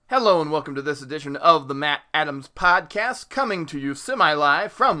Hello and welcome to this edition of the Matt Adams Podcast, coming to you semi-live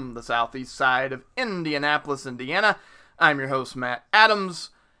from the southeast side of Indianapolis, Indiana. I'm your host, Matt Adams,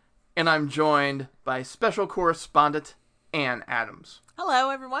 and I'm joined by special correspondent Ann Adams. Hello,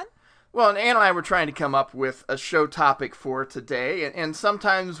 everyone. Well, and Ann and I were trying to come up with a show topic for today, and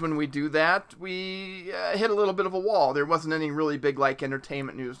sometimes when we do that, we hit a little bit of a wall. There wasn't any really big,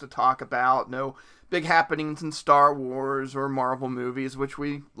 entertainment news to talk about, no big happenings in Star Wars or Marvel movies, which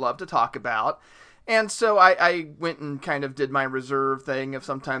we love to talk about. And so I went and kind of did my reserve thing of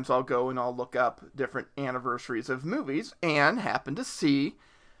sometimes I'll go and I'll look up different anniversaries of movies, and happened to see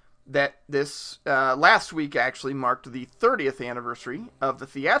that this last week actually marked the 30th anniversary of the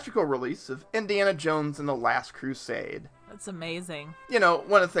theatrical release of Indiana Jones and the Last Crusade. That's amazing. You know,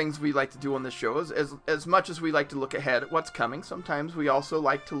 one of the things we like to do on this show is as much as we like to look ahead at what's coming, sometimes we also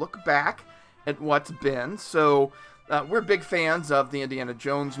like to look back at what's been. So we're big fans of the Indiana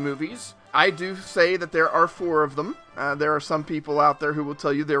Jones movies. I do say that there are 4 of them. There are some people out there who will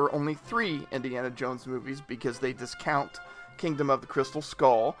tell you there are only 3 Indiana Jones movies because they discount Kingdom of the Crystal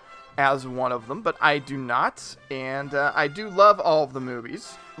Skull as one of them, but I do not, and I do love all of the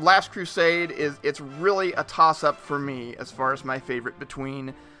movies. Last Crusade it's really a toss-up for me as far as my favorite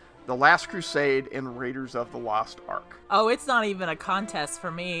between The Last Crusade and Raiders of the Lost Ark. Oh, it's not even a contest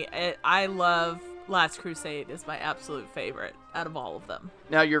for me. I love Last Crusade. Is my absolute favorite out of all of them.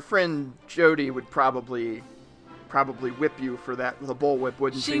 Now, your friend Jody would probably whip you for that, the bullwhip,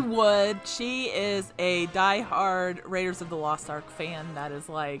 wouldn't she? She would. She is a diehard Raiders of the Lost Ark fan. That is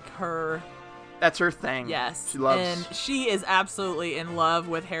like her... That's her thing. Yes. She loves... And she is absolutely in love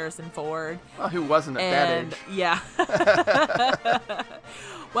with Harrison Ford. Well, who wasn't at that age? Yeah.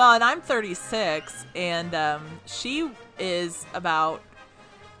 Well, and I'm 36, and she is about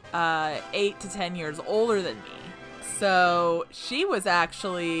 8 to 10 years older than me. So she was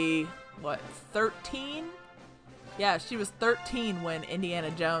actually, 13? Yeah, she was 13 when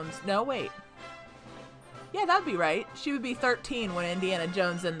Indiana Jones... No, wait. Yeah, that'd be right. She would be 13 when Indiana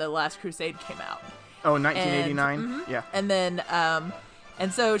Jones and the Last Crusade came out. Oh, 1989? And, Yeah. And then,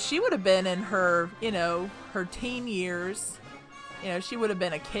 and so she would have been in her, her teen years. She would have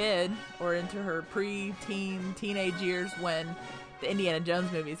been a kid or into her teenage years when the Indiana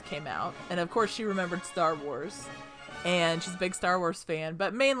Jones movies came out. And of course she remembered Star Wars. And she's a big Star Wars fan,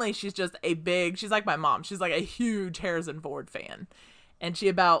 but mainly she's like my mom. She's like a huge Harrison Ford fan. And she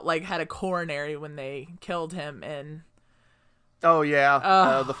had a coronary when they killed him in... Oh,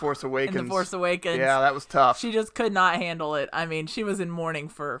 yeah. The Force Awakens. In The Force Awakens. Yeah, that was tough. She just could not handle it. I mean, she was in mourning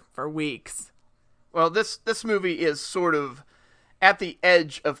for weeks. Well, this movie is sort of at the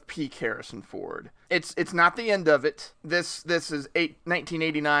edge of peak Harrison Ford. It's not the end of it. This is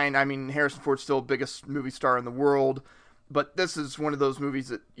 1989. I mean, Harrison Ford's still the biggest movie star in the world, but this is one of those movies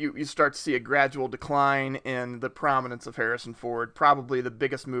that you start to see a gradual decline in the prominence of Harrison Ford. Probably the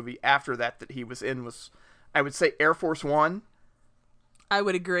biggest movie after that he was in was, I would say, Air Force One. I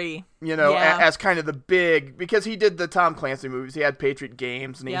would agree. As kind of the big, because he did the Tom Clancy movies. He had Patriot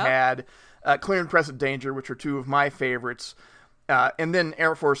Games, and he had Clear and Present Danger, which are 2 of my favorites. And then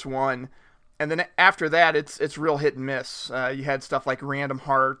Air Force One. And then after that, it's real hit and miss. You had stuff like Random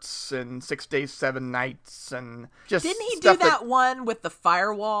Hearts and 6 Days, 7 Nights, and just Didn't he do that one with the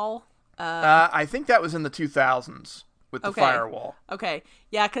firewall? I think that was in the 2000s with the firewall. Okay.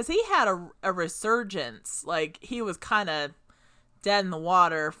 Yeah, because he had a resurgence. Like, he was kind of dead in the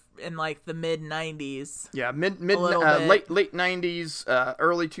water in, the mid-90s. Yeah, late 90s,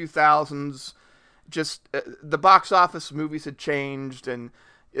 early 2000s. Just the box office movies had changed, and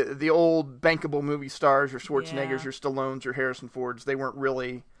the old bankable movie stars, your Schwarzeneggers, your Stallones, your Harrison Fords, they weren't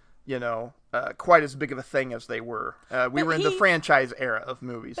really, quite as big of a thing as they were. We were in the franchise era of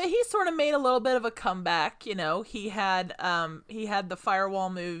movies. But he sort of made a little bit of a comeback. He had the Firewall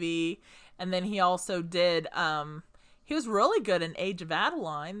movie, and then he also did. He was really good in Age of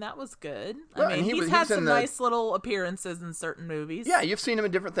Adeline. That was good. Well, I mean, he's had some nice little appearances in certain movies. Yeah, you've seen him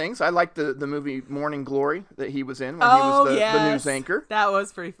in different things. I like the movie Morning Glory that he was in when he was the news anchor. That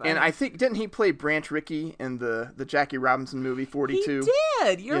was pretty fun. And I think, didn't he play Branch Rickey in the Jackie Robinson movie 42? He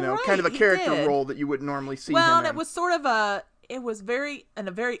did. You're right. Kind of a character role that you wouldn't normally see him in. Well, and it was sort of a very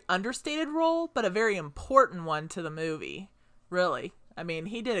understated role, but a very important one to the movie. Really. I mean,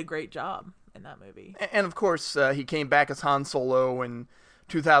 he did a great job in that movie. And of course, he came back as Han Solo in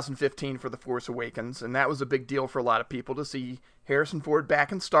 2015 for The Force Awakens, and that was a big deal for a lot of people to see Harrison Ford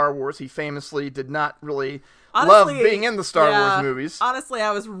back in Star Wars. He famously did not really love being in the Star Wars movies. Honestly,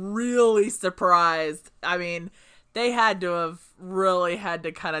 I was really surprised. I mean, They had to have really had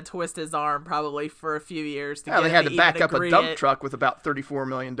to kind of twist his arm probably for a few years to get they him had to back even up a agree dump truck with about $34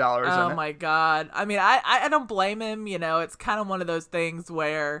 million in it. Oh my God. I mean, I don't blame him. You know, it's kind of one of those things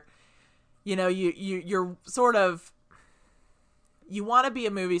where, you know, you're sort of, you want to be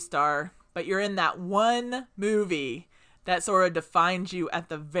a movie star, but you're in that one movie that sort of defines you at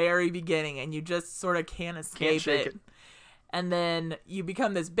the very beginning, and you just sort of can't escape it. And then you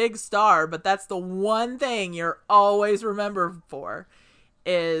become this big star, but that's the one thing you're always remembered for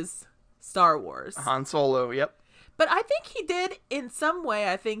is Star Wars. Han Solo, yep. But I think he did, in some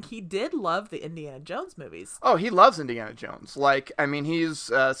way, I think he did love the Indiana Jones movies. Oh, he loves Indiana Jones. Like, I mean,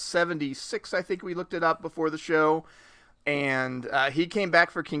 he's 76, I think we looked it up before the show. And he came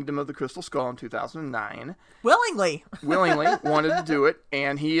back for Kingdom of the Crystal Skull in 2009. Willingly, wanted to do it.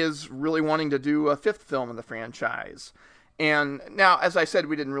 And he is really wanting to do a fifth film in the franchise. And now, as I said,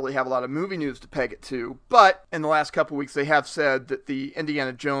 we didn't really have a lot of movie news to peg it to. But in the last couple weeks, they have said that the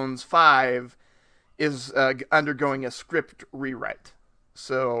Indiana Jones 5 is undergoing a script rewrite.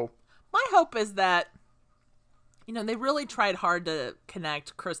 So my hope is that, you know, they really tried hard to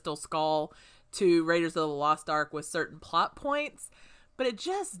connect Crystal Skull to Raiders of the Lost Ark with certain plot points, but it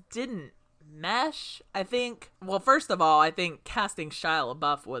just didn't mesh. I think, well, first of all, I think casting Shia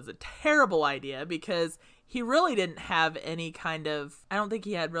LaBeouf was a terrible idea because he really didn't have any kind of, I don't think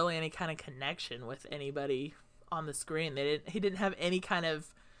he had really any kind of connection with anybody on the screen. He didn't have any kind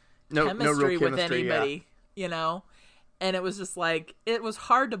of chemistry with anybody, you know? And it was just like, it was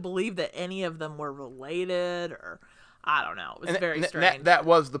hard to believe that any of them were related, or I don't know. It was very strange. That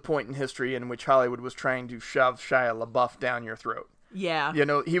was the point in history in which Hollywood was trying to shove Shia LaBeouf down your throat. Yeah. You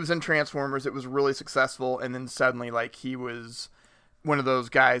know, he was in Transformers. It was really successful. And then suddenly, like, he was one of those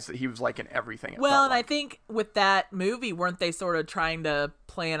guys that he was like in everything. Well, and I think with that movie, weren't they sort of trying to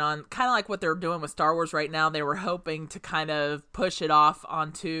plan on kind of like what they're doing with Star Wars right now? They were hoping to kind of push it off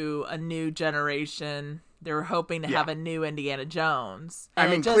onto a new generation. They were hoping to have a new Indiana Jones.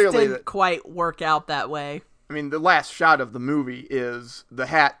 And it just didn't quite work out that way. I mean, the last shot of the movie is the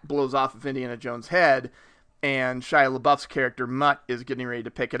hat blows off of Indiana Jones' head, and Shia LaBeouf's character, Mutt, is getting ready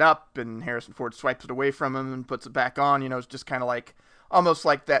to pick it up, and Harrison Ford swipes it away from him and puts it back on. You know, it's just kind of like, almost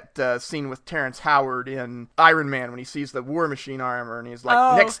like that scene with Terrence Howard in Iron Man when he sees the War Machine armor, and he's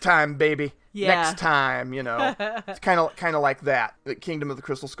like, next time, baby. Yeah. Next time, you know. It's kind of like that. The Kingdom of the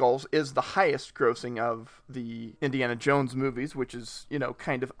Crystal Skulls is the highest grossing of the Indiana Jones movies, which is, you know,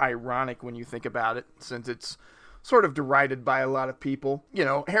 kind of ironic when you think about it, since it's sort of derided by a lot of people. You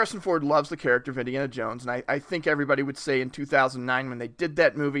know, Harrison Ford loves the character of Indiana Jones, and I think everybody would say in 2009 when they did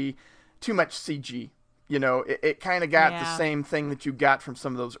that movie, too much CG. You know, it kind of got the same thing that you got from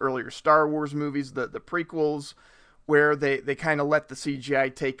some of those earlier Star Wars movies, the prequels, where they kind of let the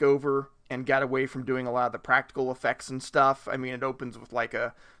CGI take over and got away from doing a lot of the practical effects and stuff. I mean, it opens with like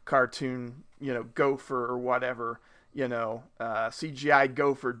a cartoon, you know, gopher or whatever, you know, CGI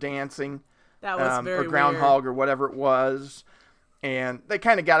gopher dancing. That was very or groundhog weird. Or whatever it was. And they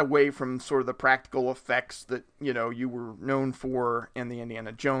kind of got away from sort of the practical effects that, you know, you were known for in the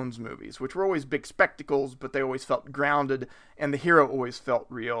Indiana Jones movies, which were always big spectacles, but they always felt grounded, and the hero always felt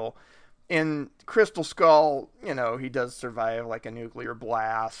real. In Crystal Skull, you know, he does survive like a nuclear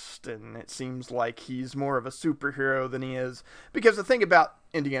blast, and it seems like he's more of a superhero than he is. Because the thing about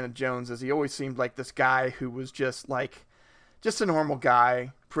Indiana Jones is he always seemed like this guy who was just a normal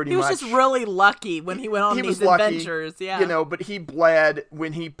guy, pretty much. He was just really lucky when he went on these adventures, yeah. You know, but he bled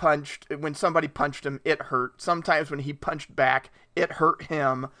when somebody punched him, it hurt. Sometimes when he punched back, it hurt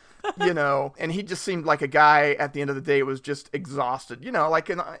him, you know. And he just seemed like a guy, at the end of the day, was just exhausted. You know, like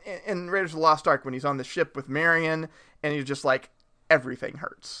in Raiders of the Lost Ark, when he's on the ship with Marion, and he's just like, everything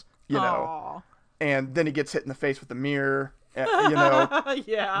hurts, you know. Aww. And then he gets hit in the face with a mirror, you know.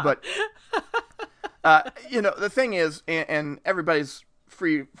 Yeah. But you know, the thing is, and everybody's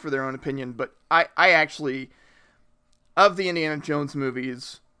free for their own opinion, but I actually, of the Indiana Jones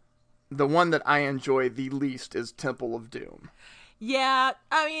movies, the one that I enjoy the least is Temple of Doom. Yeah,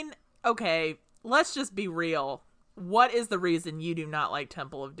 I mean, okay, let's just be real. What is the reason you do not like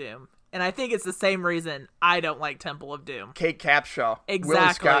Temple of Doom? And I think it's the same reason I don't like Temple of Doom. Kate Capshaw. Exactly.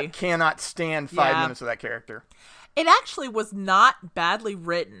 Willie Scott cannot stand 5 minutes of that character. It actually was not badly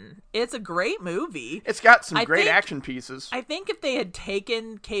written. It's a great movie. It's got some great action pieces. I think if they had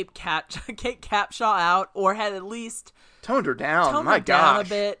taken Kate Capshaw out, or had at least toned her down a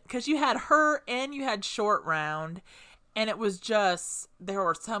bit, because you had her and you had Short Round, and it was just, there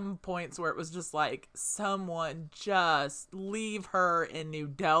were some points where it was just like, someone just leave her in New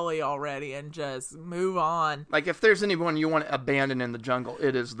Delhi already and just move on. Like, if there's anyone you want to abandon in the jungle,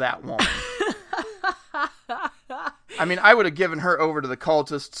 it is that woman. I mean, I would have given her over to the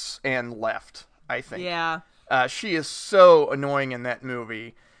cultists and left, I think. Yeah. She is so annoying in that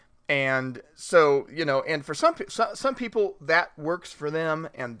movie. And so, and for some people that works for them,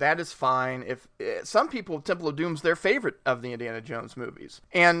 and that is fine. If some people, Temple of Doom's their favorite of the Indiana Jones movies,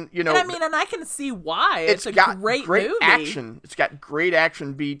 and and I can see why. It's a got great movie. Action. It's got great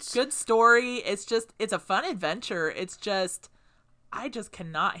action beats. Good story. It's a fun adventure. It's just, I just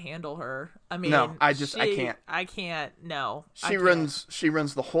cannot handle her. I mean, no, I can't. I can't. No, she runs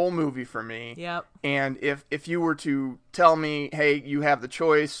the whole movie for me. Yep. And if you were to tell me, hey, you have the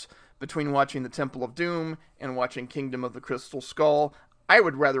choice between watching the Temple of Doom and watching Kingdom of the Crystal Skull, I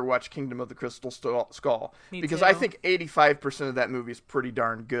would rather watch Kingdom of the Crystal Skull. Me because too. I think 85% of that movie is pretty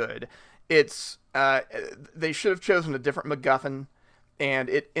darn good. It's they should have chosen a different MacGuffin, and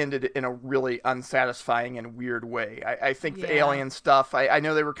it ended in a really unsatisfying and weird way. I think the alien stuff, I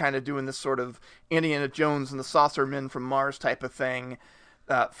know they were kind of doing this sort of Indiana Jones and the Saucer Men from Mars type of thing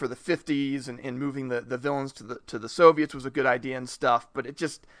for the 50s, and moving the villains to the Soviets was a good idea and stuff, but it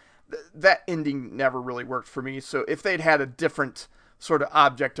just... that ending never really worked for me. So if they'd had a different sort of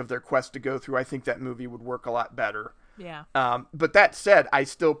object of their quest to go through, I think that movie would work a lot better. Yeah. But that said, I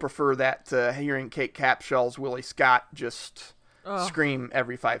still prefer that to hearing Kate Capshaw's Willie Scott just scream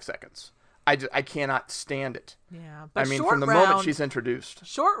every 5 seconds. I cannot stand it. Yeah. But I mean, from the moment she's introduced.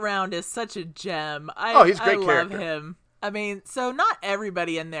 Short Round is such a gem. He's a great character. I love him. I mean, so not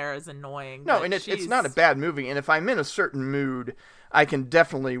everybody in there is annoying. No, and it's not a bad movie. And if I'm in a certain mood, I can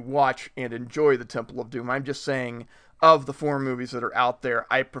definitely watch and enjoy the Temple of Doom. I'm just saying, of the 4 movies that are out there,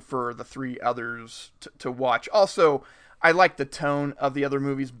 I prefer the 3 others to watch. Also, I like the tone of the other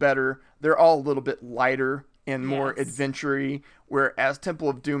movies better. They're all a little bit lighter and more adventure-y, whereas Temple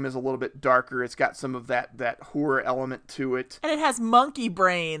of Doom is a little bit darker. It's got some of that horror element to it. And it has monkey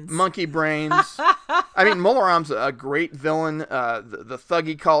brains. I mean, Molaram's a great villain. The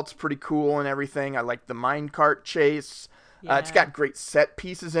thuggy cult's pretty cool and everything. I like the minecart chase. Yeah. It's got great set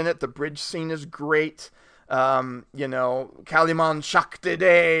pieces in it. The bridge scene is great. Kaliman Shakti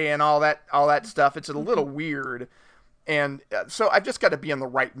Day and all that stuff. It's a little weird. And so I've just got to be in the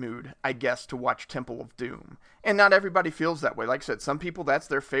right mood, I guess, to watch Temple of Doom. And not everybody feels that way. Like I said, some people, that's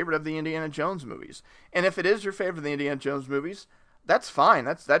their favorite of the Indiana Jones movies. And if it is your favorite of the Indiana Jones movies, that's fine.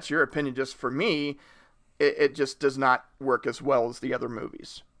 That's your opinion. Just for me, it just does not work as well as the other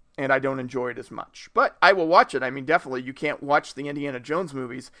movies. And I don't enjoy it as much. But I will watch it. I mean, definitely, you can't watch the Indiana Jones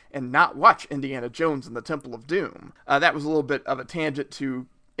movies and not watch Indiana Jones and the Temple of Doom. That was a little bit of a tangent to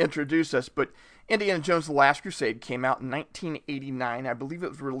introduce us, but Indiana Jones The Last Crusade came out in 1989. I believe it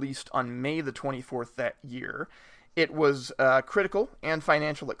was released on May the 24th that year. It was critical and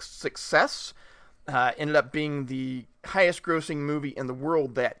financial success. Ended up being the highest grossing movie in the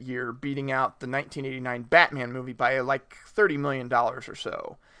world that year, beating out the 1989 Batman movie by like $30 million or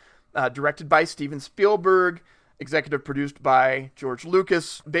so. Directed by Steven Spielberg, executive produced by George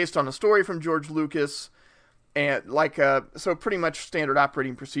Lucas, based on a story from George Lucas. And so pretty much standard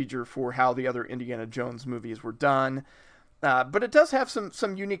operating procedure for how the other Indiana Jones movies were done. But it does have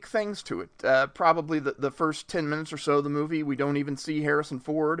some unique things to it. Probably the first 10 minutes or so of the movie, we don't even see Harrison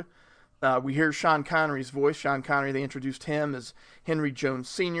Ford. We hear Sean Connery's voice. Sean Connery, they introduced him as Henry Jones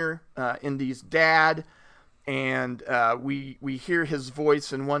Sr., Indy's dad. And we hear his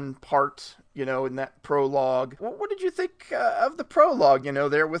voice in one part, in that prologue. What did you think of the prologue,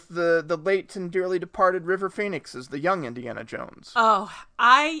 there with the late and dearly departed River Phoenix as the young Indiana Jones? Oh,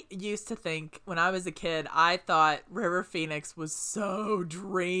 I used to think when I was a kid, I thought River Phoenix was so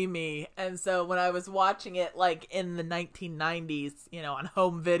dreamy. And so when I was watching it like in the 1990s, on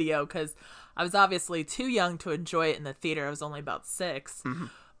home video, because I was obviously too young to enjoy it in the theater. I was only about 6. Mm-hmm.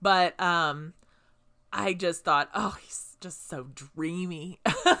 But I just thought, oh, he's just so dreamy.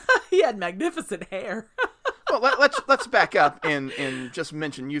 He had magnificent hair. Well, let's back up and just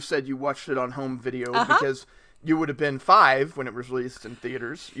mention, you said you watched it on home video because you would have been 5 when it was released in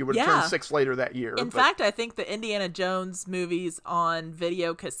theaters. You would have turned 6 later that year. In fact, I think the Indiana Jones movies on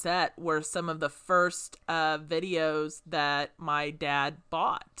video cassette were some of the first videos that my dad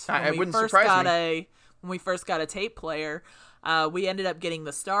bought. It wouldn't surprise me. When we first got a tape player, we ended up getting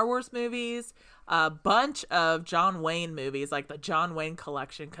the Star Wars movies, a bunch of John Wayne movies, like the John Wayne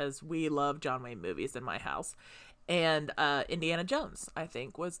collection, because we love John Wayne movies in my house. And Indiana Jones, I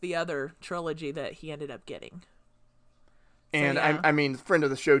think, was the other trilogy that he ended up getting. And so, I mean, friend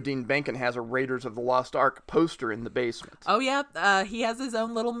of the show, Dean Bankin, has a Raiders of the Lost Ark poster in the basement. Oh, yeah. He has his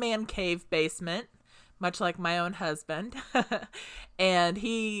own little man cave basement, much like my own husband. And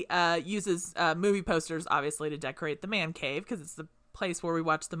he uses movie posters, obviously, to decorate the man cave, because it's the place where we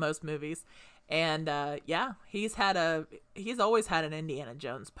watch the most movies. And yeah, he's always had an Indiana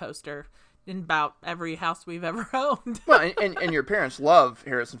Jones poster in about every house we've ever owned. Well, and your parents love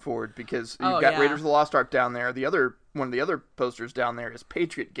Harrison Ford because you've got yeah. Raiders of the Lost Ark down there. One of the other posters down there is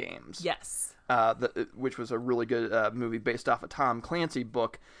Patriot Games. Yes. Which was a really good movie based off a Tom Clancy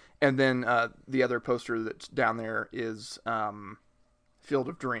book. And then the other poster that's down there is Field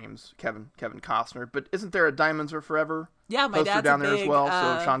of Dreams, Kevin Costner. But isn't there a Diamonds Are Forever my poster dad's down a there big, as well?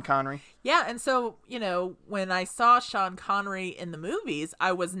 So Sean Connery. Yeah, and so, when I saw Sean Connery in the movies,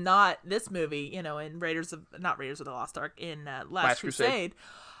 I was not this movie, in not Raiders of the Lost Ark, in Last Crusade.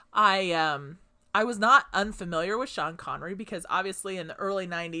 I was not unfamiliar with Sean Connery because obviously in the early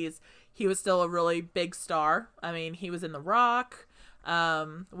 90s, he was still a really big star. I mean, he was in The Rock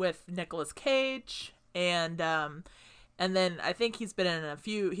with Nicolas Cage, and then I think he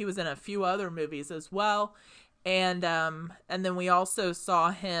was in a few other movies as well. And then we also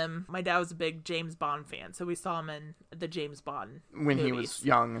saw him. My dad was a big James Bond fan, so we saw him in the James Bond when movies. He was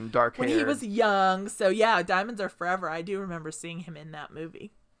young and dark haired. When he was young, so yeah, Diamonds Are Forever. I do remember seeing him in that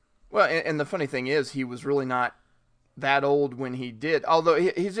movie. Well, and the funny thing is, he was really not that old when he did. Although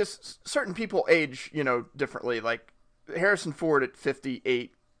he's just certain people age, differently. Like Harrison Ford at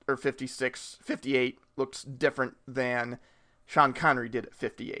 58 or 56, 58 looks different than Sean Connery did at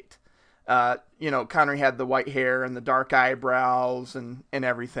 58. Connery had the white hair and the dark eyebrows and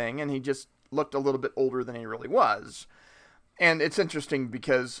everything, and he just looked a little bit older than he really was. And it's interesting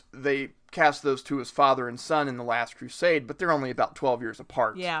because they cast those two as father and son in The Last Crusade, but they're only about 12 years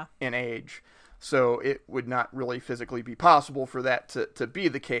apart in age. So it would not really physically be possible for that to be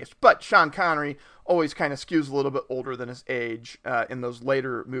the case. But Sean Connery always kind of skews a little bit older than his age in those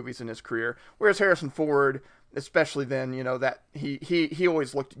later movies in his career. Whereas Harrison Ford, especially then, that he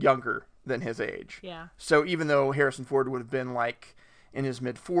always looked younger than his age. Yeah. So even though Harrison Ford would have been like in his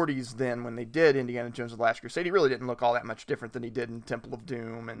mid-40s then when they did Indiana Jones and the Last Crusade, he really didn't look all that much different than he did in Temple of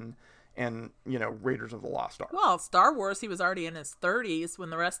Doom and Raiders of the Lost Ark. Well, Star Wars, he was already in his 30s when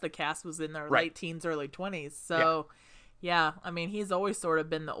the rest of the cast was in their late teens, early 20s. So, yeah, I mean, he's always sort of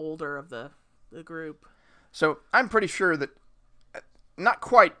been the older of the group. So I'm pretty sure that, not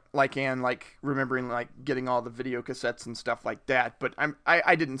quite like Anne, like remembering like getting all the video cassettes and stuff like that, but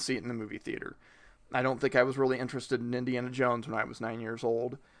I didn't see it in the movie theater. I don't think I was really interested in Indiana Jones when I was 9 years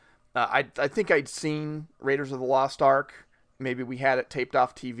old. I think I'd seen Raiders of the Lost Ark. Maybe we had it taped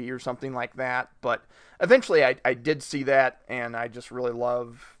off TV or something like that. But eventually I did see that, and I just really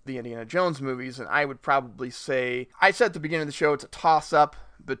love the Indiana Jones movies. And I would probably say, I said at the beginning of the show, it's a toss-up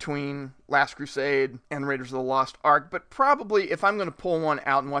between Last Crusade and Raiders of the Lost Ark. But probably, if I'm going to pull one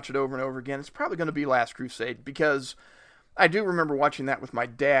out and watch it over and over again, it's probably going to be Last Crusade, because I do remember watching that with my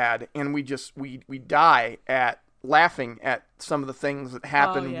dad, and we die at laughing at some of the things that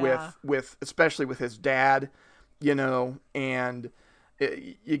happen with especially with his dad, and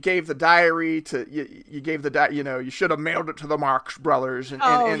you gave the diary to you should have mailed it to the Marx Brothers, and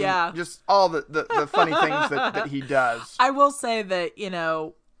just all the funny things that he does. I will say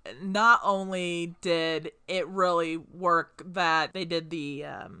that not only did it really work that they did the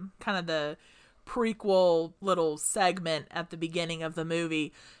kind of the prequel little segment at the beginning of the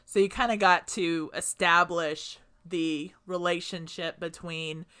movie, so you kind of got to establish the relationship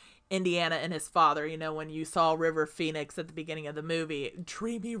between Indiana and his father. When you saw River Phoenix at the beginning of the movie,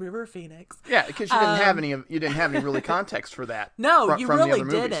 dreamy River Phoenix. Yeah, because you didn't have any really context for that. No, you really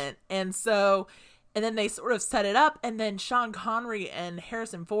didn't. And so, and then they sort of set it up, and then Sean Connery and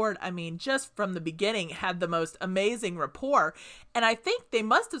Harrison Ford, I mean, just from the beginning, had the most amazing rapport. And I think they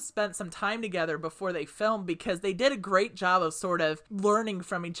must have spent some time together before they filmed, because they did a great job of sort of learning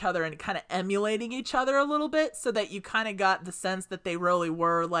from each other and kind of emulating each other a little bit, so that you kind of got the sense that they really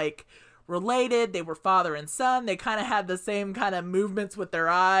were like related. They were father and son. They kind of had the same kind of movements with their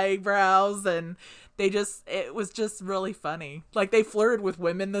eyebrows, and it was just really funny. Like, they flirted with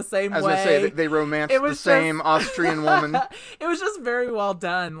women the same way. I was going to say, they romanced the same Austrian woman. It was just very well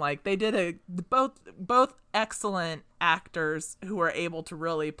done. Like, they did both excellent actors who were able to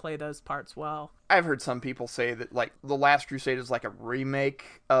really play those parts well. I've heard some people say that, like, The Last Crusade is like a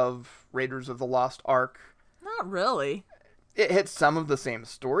remake of Raiders of the Lost Ark. Not really. It hits some of the same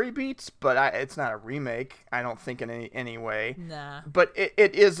story beats, but it's not a remake, I don't think, in any way. Nah. But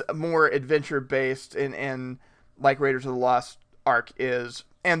it is more adventure-based, and like Raiders of the Lost Ark is.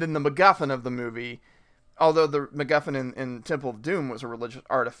 And then the MacGuffin of the movie, although the MacGuffin in Temple of Doom was a religious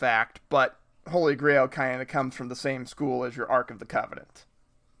artifact, but Holy Grail kind of comes from the same school as your Ark of the Covenant.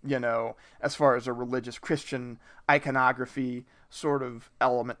 As far as a religious Christian iconography, sort of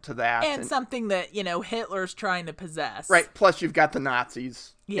element to that. And something that, you know, Hitler's trying to possess. Right. Plus, you've got the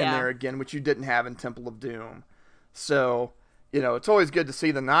Nazis in Yeah. there again, which you didn't have in Temple of Doom. So, you know, it's always good to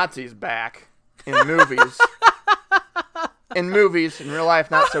see the Nazis back in movies. In movies, in real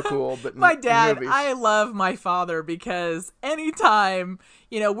life, not so cool, but my dad, in movies. I love my father because anytime,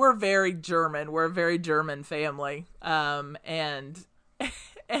 you know, we're very German. We're a very German family. And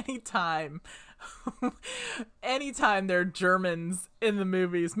anytime there are Germans in the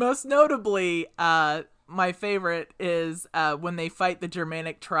movies, most notably, my favorite is when they fight the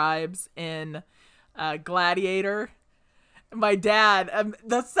Germanic tribes in Gladiator. My dad,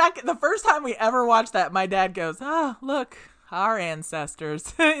 the first time we ever watched that, my dad goes, "Oh, look, our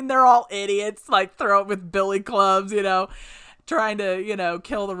ancestors," and they're all idiots, like throw it with billy clubs, you know, trying to, you know,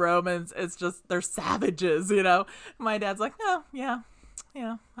 kill the Romans. It's just they're savages, you know. My dad's like, "Oh, yeah,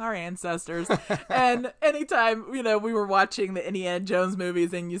 our ancestors." And anytime, you know, we were watching the Indiana Jones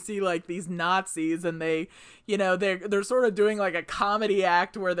movies and you see like these Nazis and they, you know, they're sort of doing like a comedy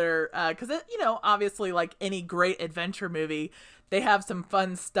act where they're, cause it, you know, obviously like any great adventure movie, they have some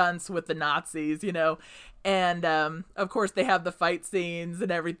fun stunts with the Nazis, you know, and, of course they have the fight scenes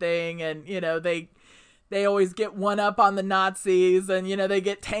and everything. And, you know, they always get one up on the Nazis and, you know, they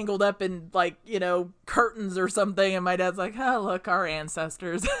get tangled up in like, you know, curtains or something. And my dad's like, "Oh, look, our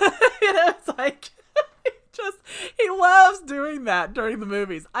ancestors." You know, it's like, he loves doing that during the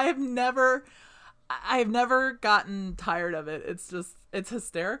movies. I have never gotten tired of it. It's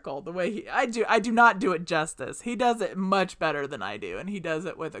hysterical the way I do not do it justice. He does it much better than I do. And he does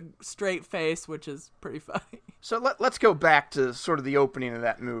it with a straight face, which is pretty funny. So let's go back to sort of the opening of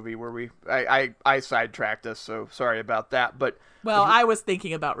that movie where I sidetracked us, so sorry about that. But well, I was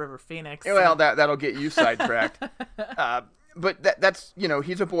thinking about River Phoenix. So. Well, that'll get you sidetracked. But that's, you know,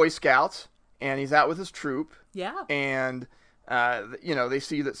 he's a Boy Scout and he's out with his troop. Yeah. And you know, they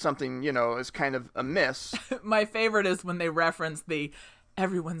see that something, you know, is kind of amiss. My favorite is when they reference the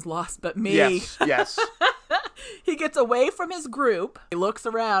 "everyone's lost but me." Yes. He gets away from his group. He looks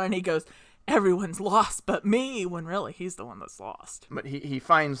around and he goes, "Everyone's lost but me," when really he's the one that's lost. But he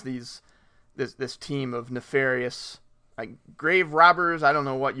finds this team of nefarious, like, grave robbers. I don't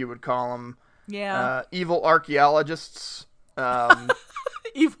know what you would call them. Yeah. Evil archaeologists.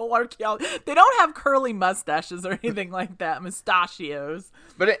 Evil archaeologists. They don't have curly mustaches or anything like that. Mustachios.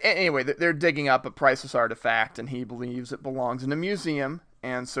 But anyway, they're digging up a priceless artifact, and he believes it belongs in a museum,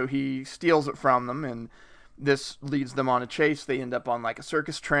 and so he steals it from them, and this leads them on a chase. They end up on like a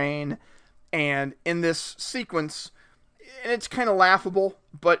circus train, and in this sequence, and it's kind of laughable,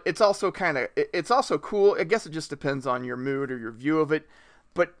 but it's also cool. I guess it just depends on your mood or your view of it,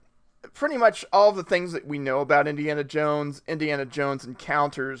 but pretty much all the things that we know about Indiana Jones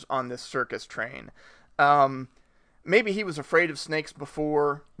encounters on this circus train. Maybe he was afraid of snakes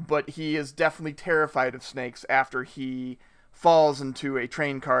before, but he is definitely terrified of snakes after he falls into a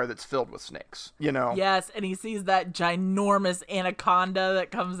train car that's filled with snakes, you know? Yes, and he sees that ginormous anaconda that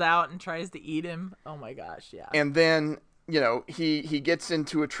comes out and tries to eat him. Oh my gosh, yeah. And then, you know, he gets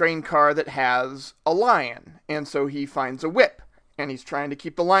into a train car that has a lion, and so he finds a whip. And he's trying to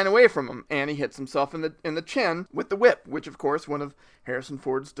keep the lion away from him, and he hits himself in the chin with the whip, which, of course, one of Harrison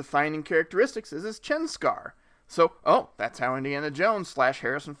Ford's defining characteristics is his chin scar. So, that's how Indiana Jones /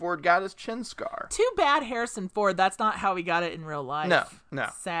 Harrison Ford got his chin scar. Too bad Harrison Ford, that's not how he got it in real life. No.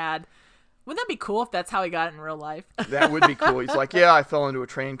 Sad. Wouldn't that be cool if that's how he got it in real life? That would be cool. He's like, yeah, I fell into a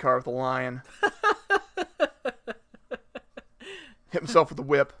train car with a lion. Hit himself with a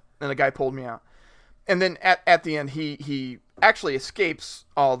whip, and the guy pulled me out. And then at the end, he actually escapes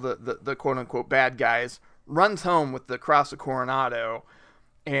all the quote-unquote bad guys, runs home with the Cross of Coronado,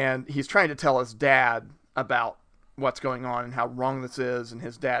 and he's trying to tell his dad about what's going on and how wrong this is, and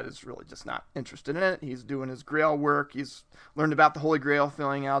his dad is really just not interested in it. He's doing his Grail work. He's learned about the Holy Grail,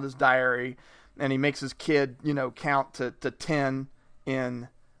 filling out his diary, and he makes his kid, you know, count to 10 in,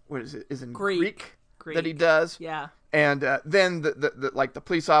 what is it? Is in Greek that he does. Yeah. And then the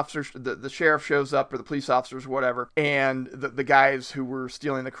police officers, the sheriff shows up, or the police officers, whatever, and the guys who were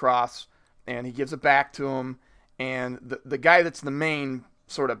stealing the cross, and he gives it back to them. And the guy that's the main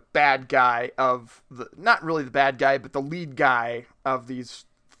sort of bad guy of not really the bad guy, but the lead guy of these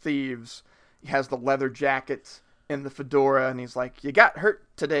thieves, he has the leather jacket and the fedora, and he's like, "You got hurt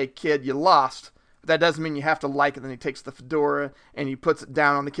today, kid. You lost. But that doesn't mean you have to like it." Then he takes the fedora and he puts it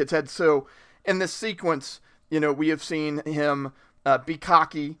down on the kid's head. So in this sequence, you know, we have seen him be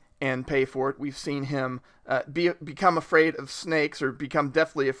cocky and pay for it. We've seen him become afraid of snakes, or become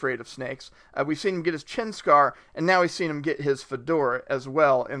deathly afraid of snakes. We've seen him get his chin scar, and now we've seen him get his fedora as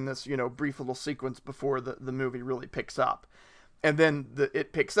well in this, you know, brief little sequence before the movie really picks up. And then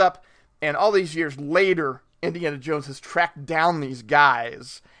it picks up, and all these years later, Indiana Jones has tracked down these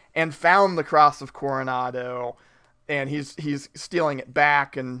guys and found the Cross of Coronado, and he's stealing it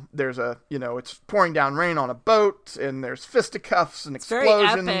back, and there's it's pouring down rain on a boat, and there's fisticuffs and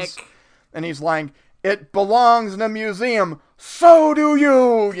explosions. Very epic. And he's like, "It belongs in a museum, so do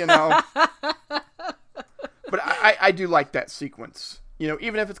you," But I do like that sequence.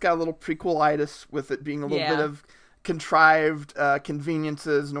 Even if it's got a little prequelitis with it being a little bit of contrived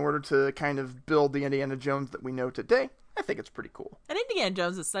conveniences in order to kind of build the Indiana Jones that we know today, I think it's pretty cool. And Indiana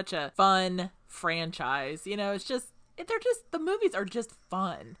Jones is such a fun franchise. It's just, the movies are just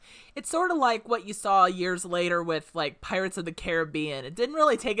fun. It's sort of like what you saw years later with like Pirates of the Caribbean. It didn't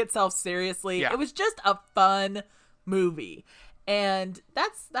really take itself seriously. Yeah. It was just a fun movie. And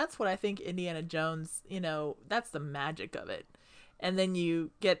that's what I think Indiana Jones, that's the magic of it. And then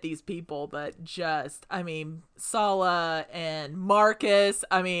you get these people that just, Sala and Marcus,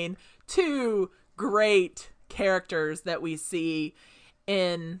 two great characters that we see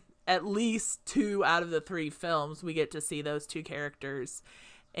in at least 2 out of the 3 films. We get to see those 2 characters.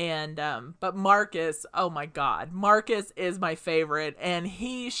 And, but Marcus, oh my God, Marcus is my favorite, and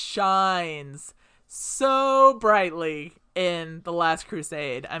he shines so brightly in The Last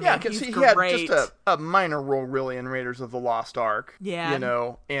Crusade. Because he had just a minor role really in Raiders of the Lost Ark.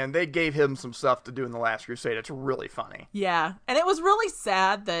 Yeah. And they gave him some stuff to do in The Last Crusade. It's really funny. Yeah. And it was really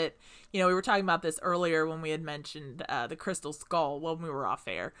sad that, we were talking about this earlier when we had mentioned the Crystal Skull when we were off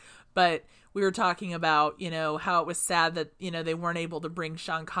air. But we were talking about, how it was sad that, they weren't able to bring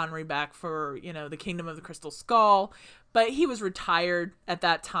Sean Connery back for, the Kingdom of the Crystal Skull. But he was retired at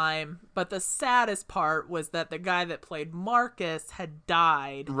that time. But the saddest part was that the guy that played Marcus had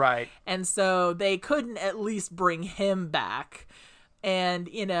died. Right. And so they couldn't at least bring him back. And,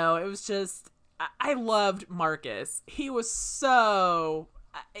 it was just, I loved Marcus. He was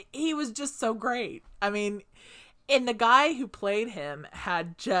just so great. And the guy who played him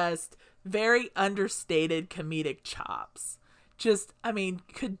had just very understated comedic chops.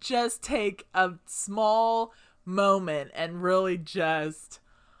 Could just take a small moment and really just,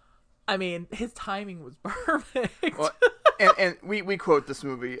 his timing was perfect. Well, and we quote this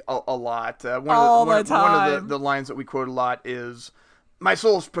movie a lot. One of the lines that we quote a lot is, "My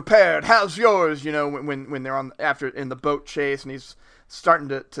soul's prepared, how's yours?" When they're in the boat chase, and he's starting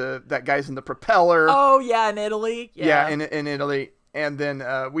to that guy's in the propeller. Oh yeah, in Italy. Yeah, in Italy. And then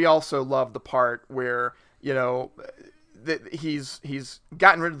we also love the part where he's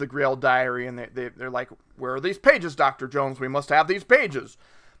gotten rid of the Grail diary, and they're like, "Where are these pages, Dr. Jones? We must have these pages."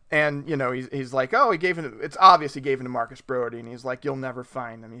 And he's like, "Oh, it's obvious he gave it to Marcus Brody," and he's like, "You'll never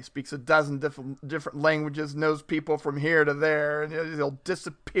find him. He speaks a dozen different languages, knows people from here to there, and he'll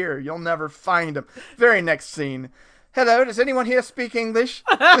disappear. You'll never find him." Very next scene. "Hello, does anyone here speak English?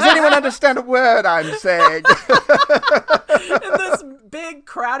 Does anyone understand a word I'm saying?" In this big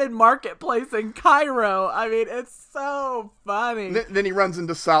crowded marketplace in Cairo. It's so funny. Then he runs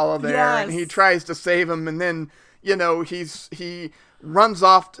into Sala there, yes. And he tries to save him, and then, he runs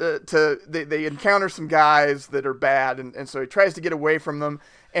off they encounter some guys that are bad, and so he tries to get away from them.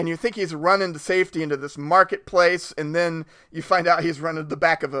 And you think he's run into safety into this marketplace, and then you find out he's run into the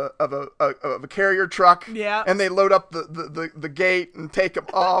back of a carrier truck. Yeah. And they load up the gate and take him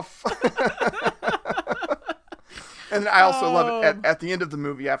off. And I also love it at the end of the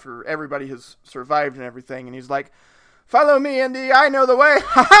movie, after everybody has survived and everything, and he's like, "Follow me, Indy, I know the way."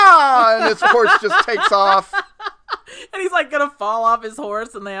 Ha ha! And his horse just takes off. And he's like gonna fall off his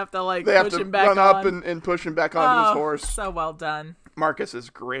horse, and they have to push him back on. Run up and push him back onto his horse. So well done. Marcus is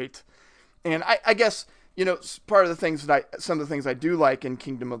great. And I guess, some of the things I do like in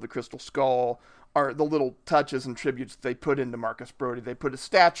Kingdom of the Crystal Skull are the little touches and tributes they put into Marcus Brody. They put a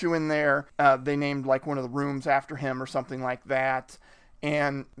statue in there. They named one of the rooms after him or something like that.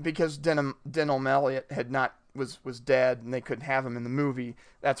 And because Denholm Elliott was dead and they couldn't have him in the movie,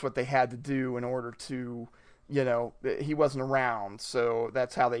 that's what they had to do in order to, he wasn't around. So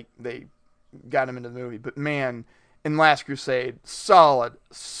that's how they got him into the movie. But man, in Last Crusade, solid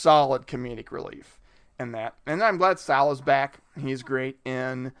comedic relief in that. And I'm glad Sala's back. He's great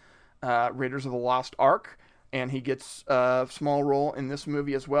in Raiders of the Lost Ark, and he gets a small role in this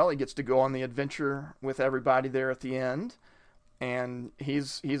movie as well. He gets to go on the adventure with everybody there at the end, and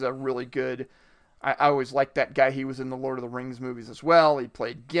he's a really good. I always liked that guy. He was in the Lord of the Rings movies as well. He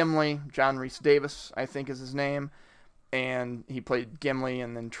played Gimli. John Rhys Davis, I think, is his name, and he played Gimli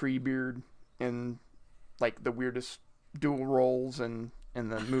and then Treebeard in the weirdest dual roles in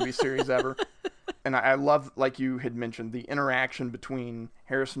the movie series ever. And I love, like you had mentioned, the interaction between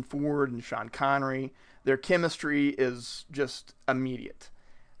Harrison Ford and Sean Connery. Their chemistry is just immediate.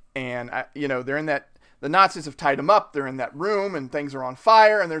 And, they're in that, the Nazis have tied them up. They're in that room and things are on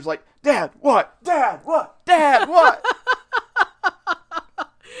fire. And there's like, Dad, what? Dad, what? Dad, what?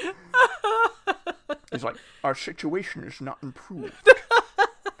 He's like, our situation is not improved.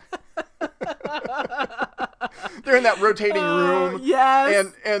 They're in that rotating room.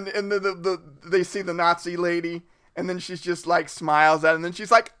 Yes. And they see the Nazi lady, and then she's just like smiles at him, and then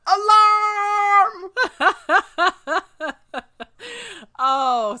she's like, alarm!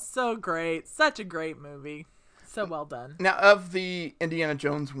 Oh, so great. Such a great movie. So well done. Now, of the Indiana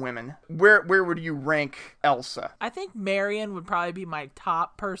Jones women, where would you rank Elsa? I think Marion would probably be my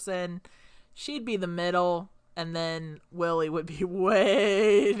top person. She'd be the middle, and then Willie would be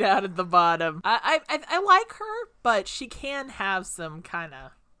way down at the bottom. I like her, but she can have some kind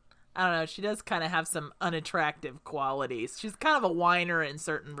of, I don't know, she does kind of have some unattractive qualities. She's kind of a whiner in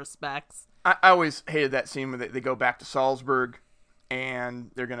certain respects. I always hated that scene where they go back to Salzburg,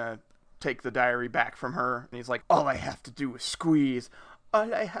 and they're going to take the diary back from her, and he's like, all I have to do is squeeze.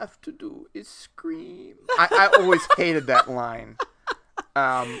 All I have to do is scream. I always hated that line.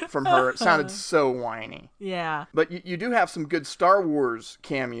 From her. It sounded so whiny. Yeah. But you do have some good Star Wars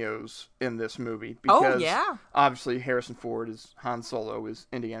cameos in this movie. Because obviously Harrison Ford is Han Solo, is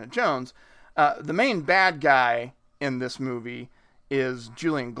Indiana Jones. The main bad guy in this movie is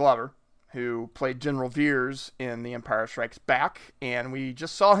Julian Glover, who played General Veers in The Empire Strikes Back. And we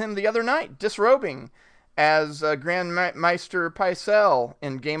just saw him the other night disrobing as Grand Maester Pycelle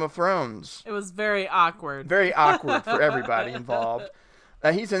in Game of Thrones. It was very awkward. Very awkward for everybody involved.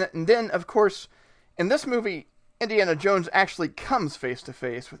 He's in it. And then, of course, in this movie, Indiana Jones actually comes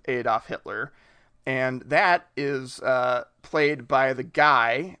face-to-face with Adolf Hitler. And that is played by the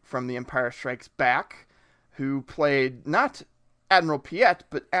guy from The Empire Strikes Back who played not Admiral Piet,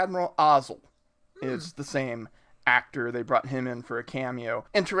 but Admiral Ozzel is the same actor. They brought him in for a cameo.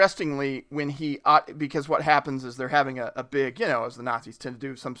 Interestingly, because what happens is they're having a big, as the Nazis tend to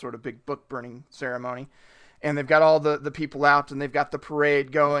do, some sort of big book burning ceremony. And they've got all the people out, and they've got the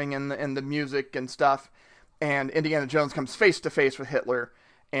parade going, and the music and stuff. And Indiana Jones comes face to face with Hitler,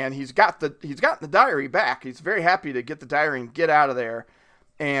 and he's gotten the diary back. He's very happy to get the diary and get out of there.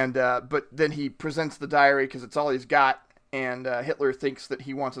 And but then he presents the diary because it's all he's got, and Hitler thinks that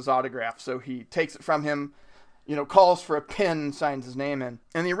he wants his autograph, so he takes it from him, calls for a pen and signs his name in.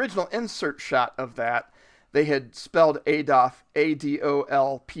 And the original insert shot of that, they had spelled Adolf,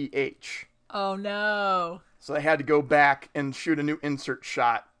 Adolph. Oh no. So they had to go back and shoot a new insert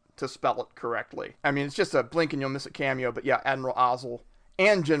shot to spell it correctly. I mean, it's just a blink and you'll miss it cameo, but yeah, Admiral Ozzel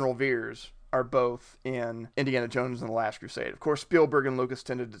and General Veers are both in Indiana Jones and the Last Crusade. Of course, Spielberg and Lucas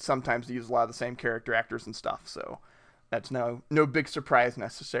tended to sometimes use a lot of the same character actors and stuff, so that's no big surprise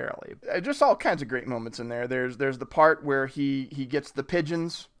necessarily. Just all kinds of great moments in there. There's the part where he gets the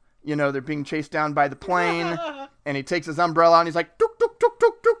pigeons. They're being chased down by the plane, and he takes his umbrella and he's like, tuk, tuk, tuk,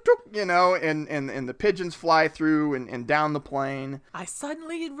 tuk, tuk, tuk, and the pigeons fly through and down the plane. I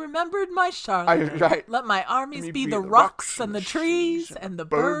suddenly remembered my Charlotte. Right. Let my armies be the rocks and the trees and the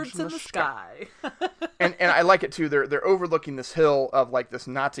birds in the sky. and I like it too. They're overlooking this hill of like this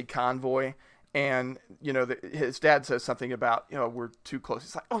Nazi convoy. And, his dad says something about, we're too close.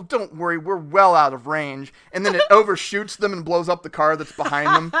 He's like, oh, don't worry, we're well out of range. And then it overshoots them and blows up the car that's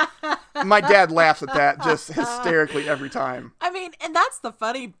behind them. My dad laughs at that just hysterically every time. I mean, and that's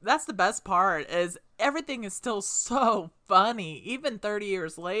the best part is everything is still so funny, even 30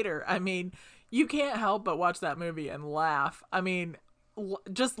 years later. I mean, you can't help but watch that movie and laugh. I mean,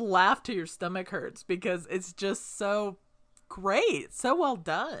 just laugh till your stomach hurts because it's just so great. So well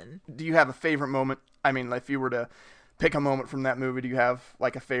done. Do you have a favorite moment? I mean, if you were to pick a moment from that movie, do you have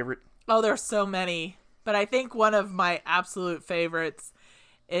like a favorite? Oh, there's so many. But I think one of my absolute favorites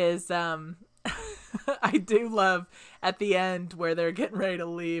is I do love at the end where they're getting ready to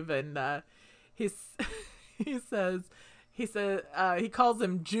leave and he calls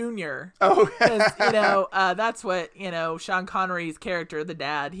him Junior. Oh, because that's what Sean Connery's character, the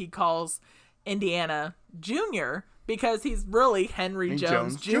dad, he calls Indiana Junior. Because he's really Henry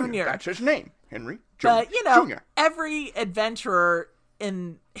Jones Jr. That's his name, Henry Jones Jr. Every adventurer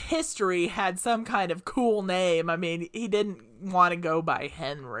in history had some kind of cool name. I mean, he didn't want to go by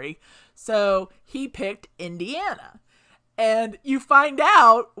Henry, so he picked Indiana. And you find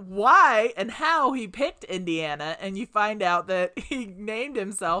out why and how he picked Indiana, and you find out that he named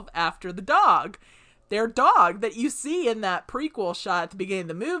himself after the dog. their dog that you see in that prequel shot at the beginning of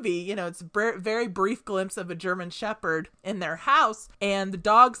the movie. You know, it's a very brief glimpse of a German Shepherd in their house, and the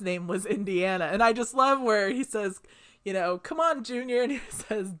dog's name was Indiana. And I just love where he says, you know, come on, Junior. And he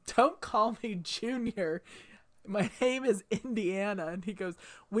says, don't call me Junior. My name is Indiana. And he goes,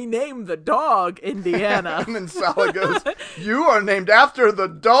 we named the dog Indiana. And then Sally goes, you are named after the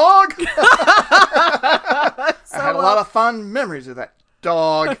dog? I had a lot of fond memories of that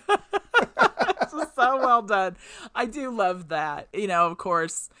dog. So well done. I do love that. You know, of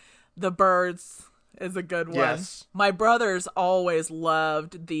course, the birds is a good one. Yes. My brothers always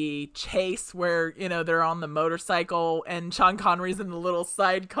loved the chase where, you know, they're on the motorcycle and Sean Connery's in the little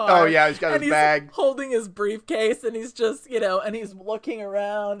sidecar. Oh, yeah, he's got his bag. Holding his briefcase, and he's just, you know, and he's looking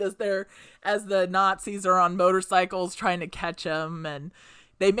around as the Nazis are on motorcycles trying to catch him, and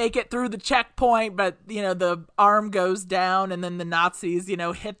they make it through the checkpoint, but, you know, the arm goes down, and then the Nazis, you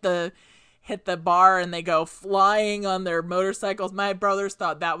know, hit the bar and they go flying on their motorcycles. My brothers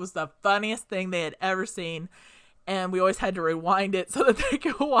thought that was the funniest thing they had ever seen. And we always had to rewind it so that they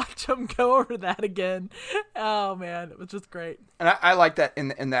could watch them go over that again. Oh, man, it was just great. And I like that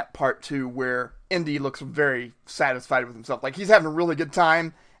in that part, too, where Indy looks very satisfied with himself. Like, he's having a really good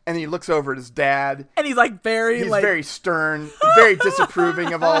time, and he looks over at his dad. And he's, like, He's very stern, very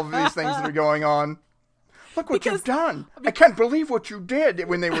disapproving of all of these things that are going on. Look what you've done. I can't believe what you did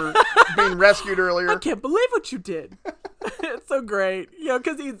when they were being rescued earlier. I can't believe what you did. It's so great. You know,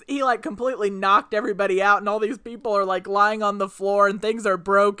 because he like completely knocked everybody out, and all these people are like lying on the floor and things are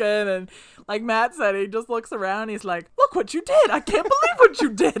broken. And like Matt said, he just looks around. And he's like, look what you did. I can't believe what you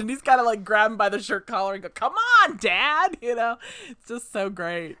did. And he's kind of like grab him by the shirt collar and go, come on, Dad. You know, it's just so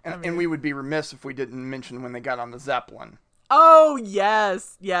great. And we would be remiss if we didn't mention when they got on the Zeppelin. Oh,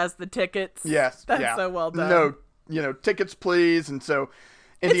 yes. Yes, the tickets. Yes. That's so well done. No, you know, tickets, please. And so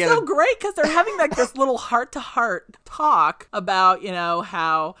Indiana... It's so great because they're having like this little heart-to-heart talk about, you know,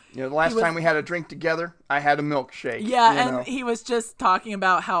 how... You know, the last time we had a drink together, I had a milkshake. Yeah, and he was just talking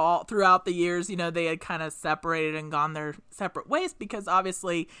about how all throughout the years, you know, they had kind of separated and gone their separate ways because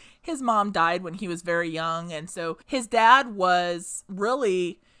obviously his mom died when he was very young. And so his dad was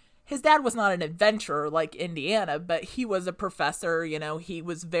not an adventurer like Indiana, but he was a professor. You know, he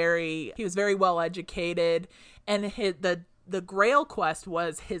was very well educated, and the Grail quest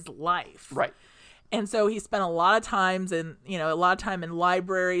was his life. Right. And so he spent a lot of time in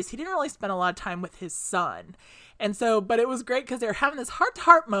libraries. He didn't really spend a lot of time with his son. And so, but it was great because they were having this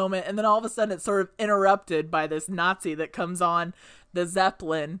heart-to-heart moment, and then all of a sudden it's sort of interrupted by this Nazi that comes on the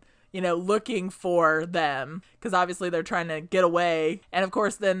Zeppelin, you know, looking for them because obviously they're trying to get away. And of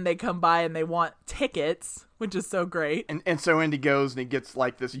course, then they come by and they want tickets, which is so great. And so Indy goes and he gets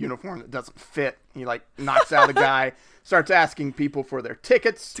like this uniform that doesn't fit. He like knocks out a guy, starts asking people for their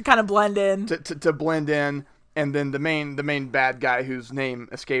tickets to kind of blend in. To blend in. And then the main bad guy, whose name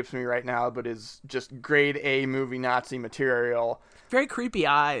escapes me right now, but is just grade A movie Nazi material. Very creepy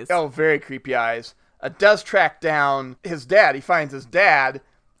eyes. Oh, very creepy eyes. Does track down his dad. He finds his dad.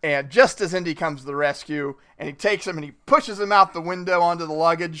 And just as Indy comes to the rescue, and he takes him and he pushes him out the window onto the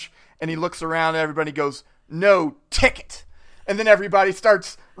luggage, and he looks around and everybody goes, no ticket. And then everybody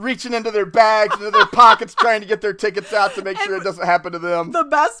starts reaching into their bags, into their pockets, trying to get their tickets out to make sure it doesn't happen to them. The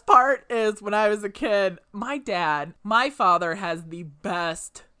best part is when I was a kid, my father has the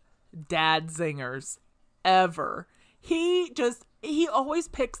best dad zingers ever. He always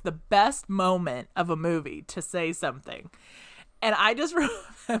picks the best moment of a movie to say something. And I just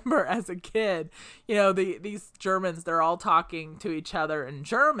remember as a kid, you know, these Germans, they're all talking to each other in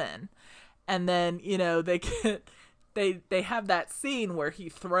German. And then, you know, they have that scene where he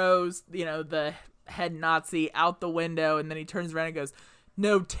throws, you know, the head Nazi out the window, and then he turns around and goes,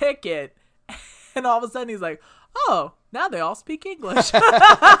 no ticket. And all of a sudden he's like, oh, now they all speak English.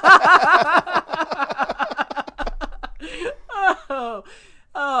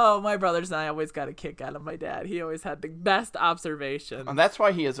 Oh, my brothers and I always got a kick out of my dad. He always had the best observation. And that's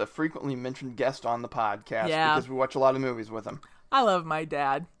why he is a frequently mentioned guest on the podcast, because we watch a lot of movies with him. I love my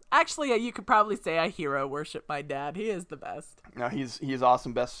dad. Actually, you could probably say I hero worship my dad. He is the best. No, he's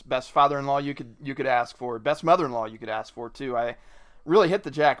awesome. Best father-in-law you could ask for. Best mother-in-law you could ask for too. I really hit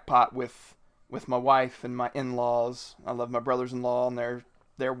the jackpot with my wife and my in-laws. I love my brothers-in-law and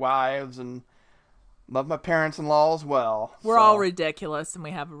their wives, and love my parents-in-law as well. We're all ridiculous, and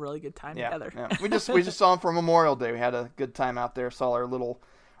we have a really good time together. Yeah. We just saw them for Memorial Day. We had a good time out there. Saw our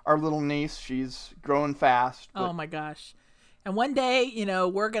little niece. She's growing fast. Oh my gosh. And one day, you know,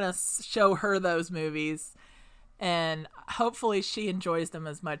 we're going to show her those movies, and hopefully she enjoys them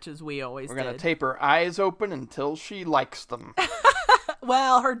as much as we always did. We're going to tape her eyes open until she likes them.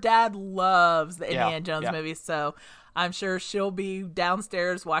 Well, her dad loves the Yeah, Indiana Jones yeah. movies, so I'm sure she'll be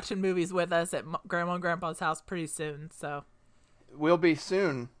downstairs watching movies with us at Grandma and Grandpa's house pretty soon. So We'll be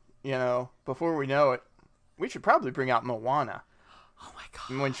soon, before we know it. We should probably bring out Moana oh my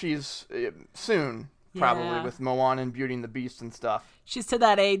god, when she's soon, probably, yeah, with Moana and Beauty and the Beast and stuff. she's to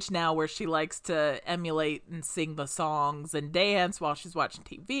that age now where she likes to emulate and sing the songs and dance while she's watching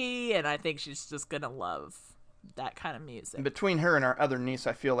TV, and I think she's just gonna love that kind of music. Between her and our other niece,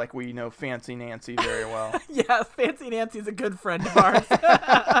 I feel like we know Fancy Nancy very well. Yeah, Fancy Nancy's a good friend of ours.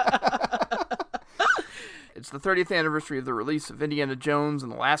 It's the 30th anniversary of the release of Indiana Jones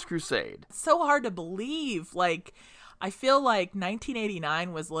and the Last Crusade. So hard to believe. Like, I feel like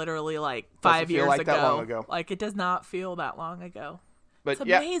 1989 was literally like 5 feel years like ago. that long ago. Like, it does not feel that long ago. But It's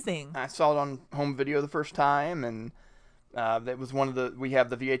yeah, amazing. I saw it on home video the first time, and that was we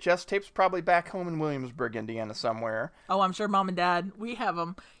have the VHS tapes probably back home in Williamsburg, Indiana somewhere. Oh, I'm sure Mom and Dad, we have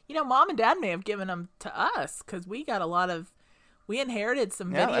them. Mom and Dad may have given them to us because we got a lot of. We inherited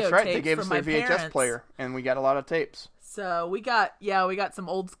some Yeah, video that's right. tapes They gave us from my their VHS parents. player, and we got a lot of tapes. So we got some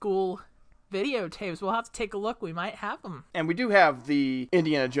old school videotapes. We'll have to take a look. We might have them. And we do have the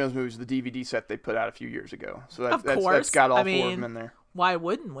Indiana Jones movies, the DVD set they put out a few years ago. So Of that's course. got all I 4 of mean, them in there. Why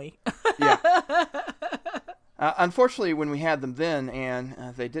wouldn't we? Yeah. Unfortunately, when we had them then,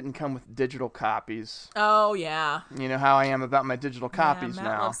 and they didn't come with digital copies. Oh, yeah. You know how I am about my digital copies yeah,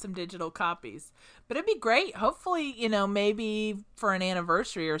 Matt now. loves some digital copies. But it'd be great. Hopefully, maybe for an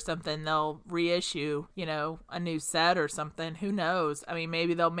anniversary or something, they'll reissue, a new set or something. Who knows? I mean,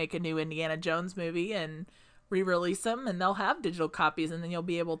 maybe they'll make a new Indiana Jones movie and re-release them, and they'll have digital copies, and then you'll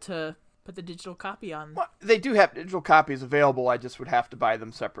be able to put the digital copy on. Well, they do have digital copies available. I just would have to buy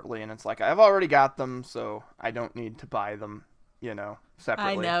them separately, and it's like I've already got them, so I don't need to buy them,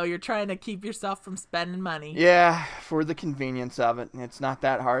 separately. I know, you're trying to keep yourself from spending money. Yeah, for the convenience of it. It's not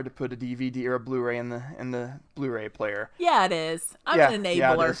that hard to put a DVD or a Blu-ray in the Blu-ray player. Yeah, it is. I'm an enabler.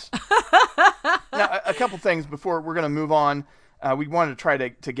 Yeah, it is. Now, a couple things before we're going to move on. We wanted to try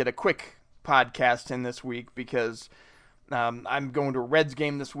to get a quick podcast in this week because I'm going to a Reds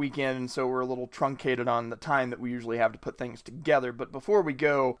game this weekend, and so we're a little truncated on the time that we usually have to put things together. But before we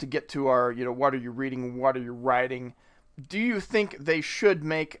go to get to our, what are you reading, what are you writing, do you think they should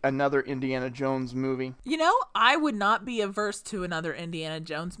make another Indiana Jones movie? I would not be averse to another Indiana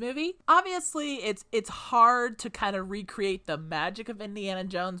Jones movie. Obviously, it's hard to kind of recreate the magic of Indiana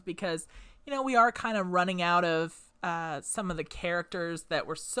Jones because, we are kind of running out of some of the characters that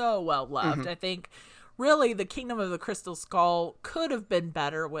were so well loved. I think really the Kingdom of the Crystal Skull could have been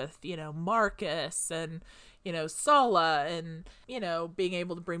better with, Marcus and, Sulla and, being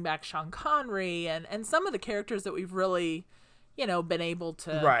able to bring back Sean Connery and some of the characters that we've really, been able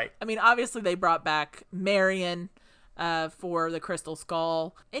to. Right. I mean, obviously they brought back Marion for the Crystal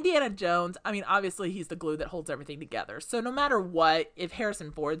Skull. Indiana Jones, I mean, obviously he's the glue that holds everything together. So no matter what, if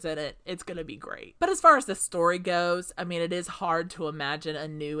Harrison Ford's in it, it's going to be great. But as far as the story goes, I mean, it is hard to imagine a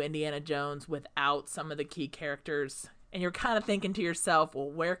new Indiana Jones without some of the key characters. And you're kind of thinking to yourself,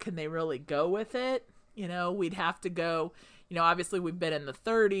 well, where can they really go with it? We'd have to go, obviously we've been in the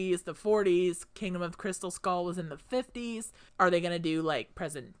 30s, the 40s, Kingdom of the Crystal Skull was in the 50s. Are they going to do like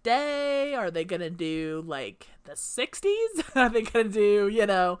present day? Are they going to do like the 60s? Are they going to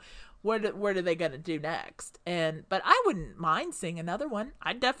do, what are they going to do next? But I wouldn't mind seeing another one.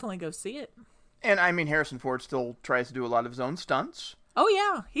 I'd definitely go see it. And I mean, Harrison Ford still tries to do a lot of his own stunts. Oh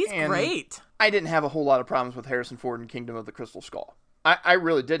yeah, he's great. I didn't have a whole lot of problems with Harrison Ford in Kingdom of the Crystal Skull. I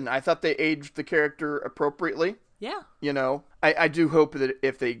really didn't. I thought they aged the character appropriately. Yeah. I do hope that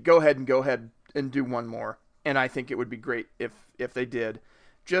if they go ahead and do one more, and I think it would be great if they did,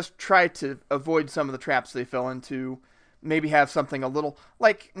 just try to avoid some of the traps they fell into. Maybe have something a little,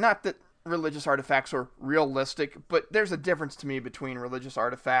 like, not that religious artifacts are realistic, but there's a difference to me between religious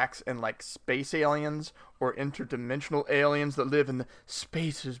artifacts and like space aliens or interdimensional aliens that live in the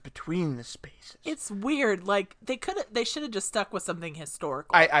spaces between the spaces. It's weird. Like they should have just stuck with something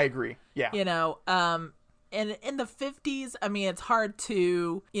historical. I agree. Yeah. And in the 50s, I mean, it's hard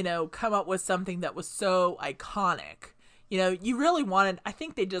to, come up with something that was so iconic. You really I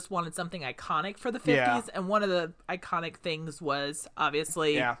think they just wanted something iconic for the 50s. Yeah. And one of the iconic things was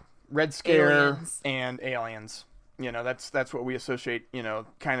obviously Red Scare aliens. And aliens. That's what we associate,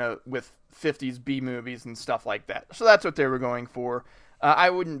 kind of with 50s B movies and stuff like that. So that's what they were going for.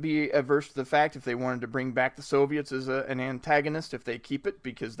 I wouldn't be averse to the fact if they wanted to bring back the Soviets as an antagonist, if they keep it,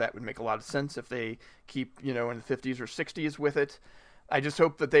 because that would make a lot of sense if they keep, in the 50s or 60s with it. I just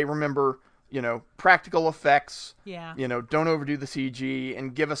hope that they remember practical effects. Yeah. Don't overdo the CG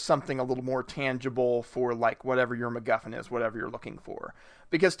and give us something a little more tangible for like whatever your MacGuffin is, whatever you're looking for.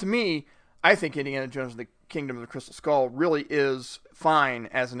 Because to me, I think Indiana Jones and the Kingdom of the Crystal Skull really is fine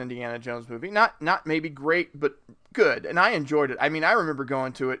as an Indiana Jones movie. Not maybe great, but good. And I enjoyed it. I mean, I remember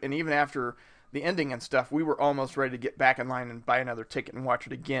going to it, and even after the ending and stuff, we were almost ready to get back in line and buy another ticket and watch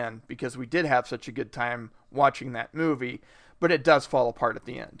it again because we did have such a good time watching that movie. But it does fall apart at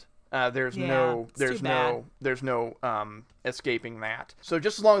the end. There's no escaping that. So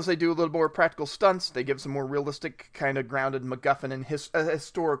just as long as they do a little more practical stunts, they give some more realistic, kind of grounded MacGuffin and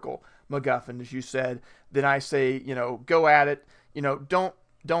historical MacGuffin, as you said, then I say, go at it.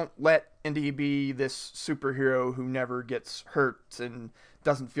 Don't let Indy be this superhero who never gets hurt and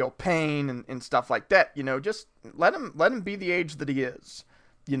doesn't feel pain and stuff like that. Just let him be the age that he is.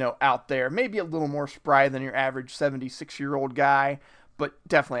 Out there, maybe a little more spry than your average 76-year-old guy. But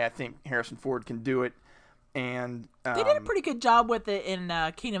definitely, I think Harrison Ford can do it. And they did a pretty good job with it in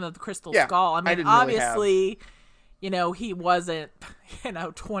Kingdom of the Crystal Skull. I mean, didn't obviously, he wasn't,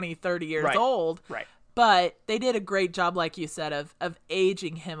 20, 30 years old. Right. But they did a great job, like you said, of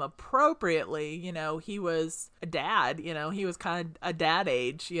aging him appropriately. He was a dad. He was kind of a dad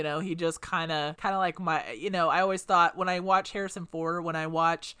age. He just kind of like my. I always thought when I watch Harrison Ford, or when I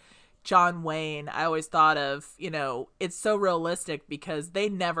watch John Wayne, I always thought of, it's so realistic because they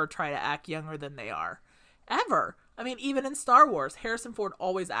never try to act younger than they are. Ever. I mean, even in Star Wars, Harrison Ford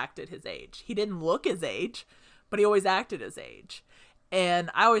always acted his age. He didn't look his age, but he always acted his age.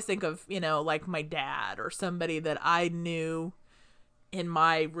 And I always think of, like my dad or somebody that I knew in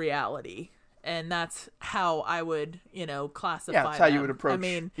my reality. And that's how I would, classify them. Yeah, that's how you would approach. I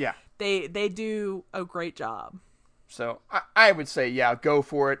mean, they do a great job. So I would say, go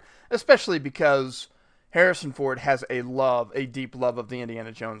for it, especially because Harrison Ford has a deep love of the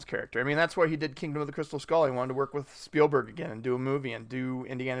Indiana Jones character. I mean, that's why he did Kingdom of the Crystal Skull. He wanted to work with Spielberg again and do a movie and do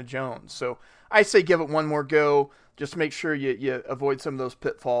Indiana Jones. So I say give it one more go. Just make sure you avoid some of those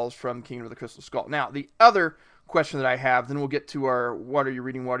pitfalls from Kingdom of the Crystal Skull. Now, the other question that I have, then we'll get to our what are you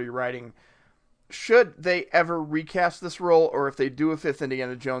reading, what are you writing. Should they ever recast this role, or if they do a fifth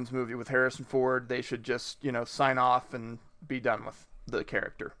Indiana Jones movie with Harrison Ford, they should just, sign off and be done with the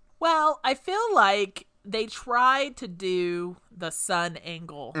character? Well, I feel like they tried to do the son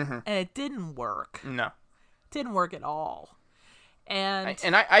angle, and it didn't work. No. It didn't work at all. And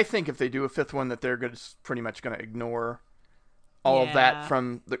I think if they do a fifth one, that they're pretty much going to ignore all of that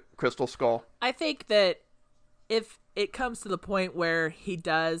from the Crystal Skull. I think that if it comes to the point where he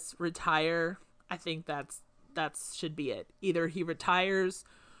does retire, I think that should be it. Either he retires,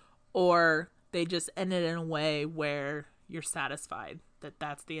 or they just end it in a way where you're satisfied that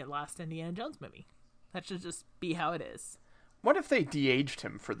that's the last Indiana Jones movie. That should just be how it is. What if they de-aged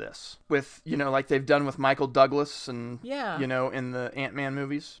him for this? With, like they've done with Michael Douglas and, in the Ant-Man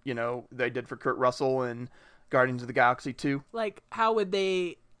movies. They did for Kurt Russell in Guardians of the Galaxy 2. Like, how would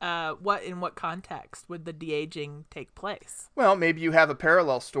they, in what context would the de-aging take place? Well, maybe you have a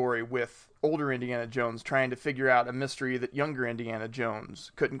parallel story with older Indiana Jones trying to figure out a mystery that younger Indiana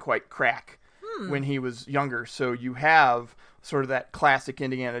Jones couldn't quite crack when he was younger. So you have sort of that classic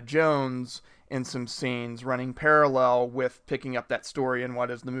Indiana Jones in some scenes running parallel with picking up that story in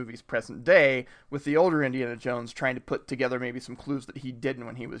what is the movie's present day, with the older Indiana Jones trying to put together maybe some clues that he didn't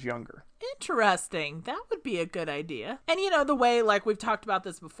when he was younger. Interesting. That would be a good idea. And, the way, like we've talked about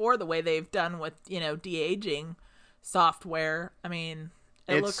this before, the way they've done with, de-aging software, I mean,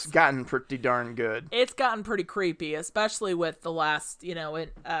 it's gotten pretty darn good. It's gotten pretty creepy, especially with the last,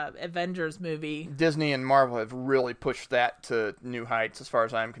 Avengers movie. Disney and Marvel have really pushed that to new heights as far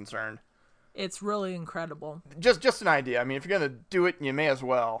as I'm concerned. It's really incredible. Just an idea. I mean, if you're going to do it, you may as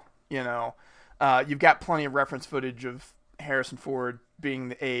well, You've got plenty of reference footage of Harrison Ford being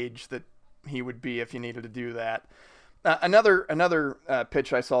the age that he would be if you needed to do that. Another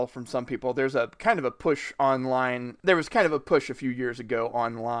pitch I saw from some people, there's a kind of a push online. There was kind of a push a few years ago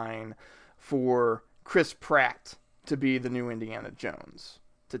online for Chris Pratt to be the new Indiana Jones,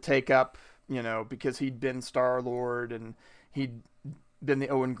 to take up, because he'd been Star-Lord and he'd been the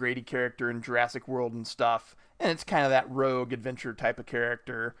Owen Grady character in Jurassic World and stuff, and it's kind of that rogue adventure type of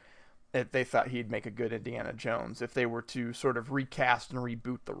character that they thought he'd make a good Indiana Jones if they were to sort of recast and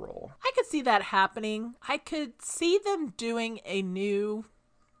reboot the role. I could see that happening. I could see them doing a new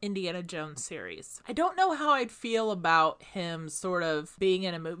Indiana Jones series. I don't know how I'd feel about him sort of being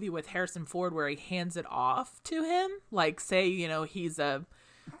in a movie with Harrison Ford where he hands it off to him. Like, say, he's a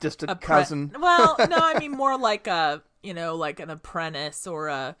distant cousin. Well, no, I mean more like like an apprentice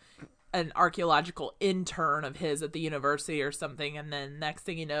or an archaeological intern of his at the university or something, and then next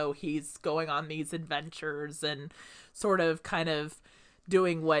thing you know, he's going on these adventures and sort of kind of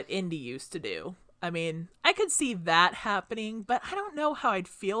doing what Indy used to do. I mean, I could see that happening, but I don't know how I'd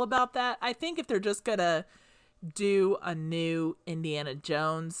feel about that. I think if they're just gonna do a new Indiana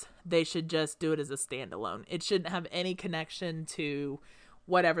Jones, they should just do it as a standalone. It shouldn't have any connection to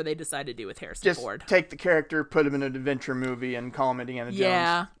whatever they decide to do with Harrison Ford. Just take the character, put him in an adventure movie, and call him Indiana Jones.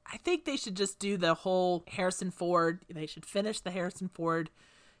 Yeah, I think they should just do the whole Harrison Ford. They should finish the Harrison Ford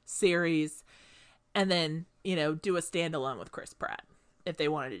series and then, do a standalone with Chris Pratt if they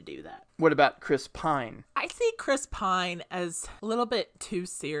wanted to do that. What about Chris Pine? I see Chris Pine as a little bit too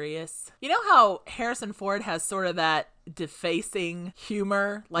serious. You know how Harrison Ford has sort of that defacing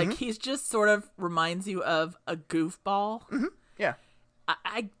humor? Like, he's just sort of reminds you of a goofball. Mm-hmm. Yeah.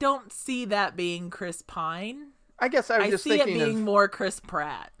 I don't see that being Chris Pine. I guess I was just thinking I see it being more Chris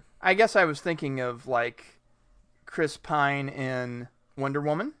Pratt. I guess I was thinking of, like, Chris Pine in Wonder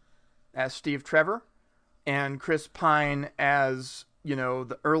Woman as Steve Trevor, and Chris Pine as,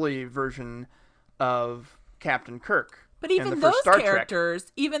 the early version of Captain Kirk. But even those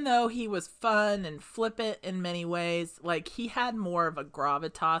characters, even though he was fun and flippant in many ways, like, he had more of a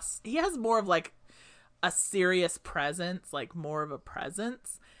gravitas. He has more of, like, a serious presence, like more of a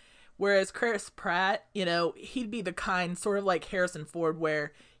presence. Whereas Chris Pratt, he'd be the kind, sort of like Harrison Ford,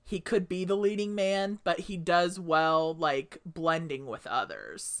 where he could be the leading man, but he does well, like, blending with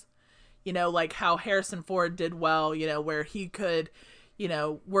others. Like how Harrison Ford did well, where he could,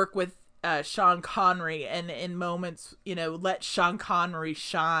 work with Sean Connery, and in moments, let Sean Connery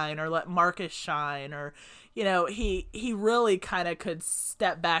shine, or let Marcus shine, or, he really kind of could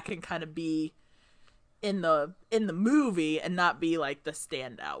step back and kind of be in the movie and not be like the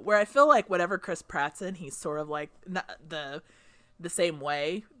standout. Where I feel like whatever Chris Pratt's in, he's sort of like not the same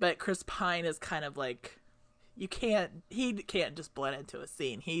way, but Chris Pine is kind of like, he can't just blend into a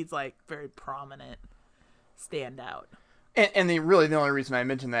scene. He's like very prominent standout. And the only reason I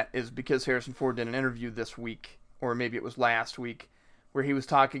mentioned that is because Harrison Ford did an interview this week, or maybe it was last week, where he was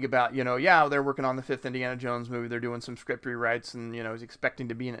talking about, they're working on the 5th Indiana Jones movie, they're doing some script rewrites, and, he's expecting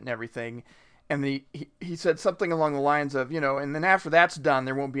to be in it and everything. And he said something along the lines of, and then after that's done,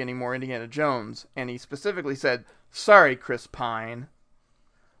 there won't be any more Indiana Jones. And he specifically said, sorry, Chris Pine.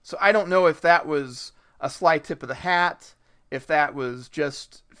 So I don't know if that was a sly tip of the hat, if that was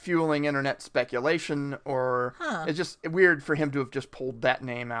just fueling internet speculation, or it's just weird for him to have just pulled that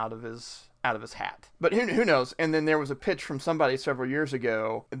name out of his hat. But who knows? And then there was a pitch from somebody several years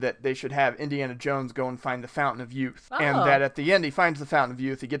ago that they should have Indiana Jones go and find the Fountain of Youth. Oh. And that at the end he finds the Fountain of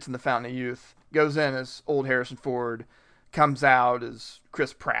Youth, he gets in the Fountain of Youth, goes in as old Harrison Ford, comes out as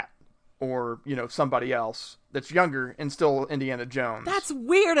Chris Pratt, or, somebody else that's younger and still Indiana Jones. That's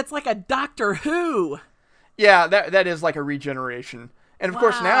weird. It's like a Doctor Who. Yeah, that is like a regeneration. And of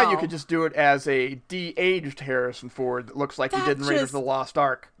course now you could just do it as a de-aged Harrison Ford that looks like he did in Raiders of the Lost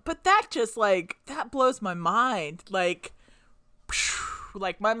Ark. But that just, like, that blows my mind. Like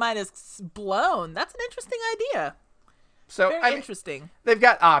my mind is blown. That's an interesting idea. So, Very interesting. They've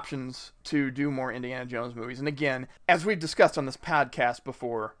got options to do more Indiana Jones movies. And again, as we've discussed on this podcast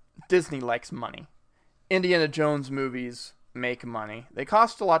before, Disney likes money. Indiana Jones movies make money. They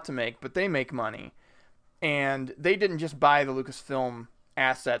cost a lot to make, but they make money. And they didn't just buy the Lucasfilm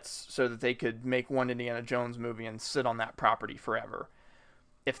assets so that they could make one Indiana Jones movie and sit on that property forever.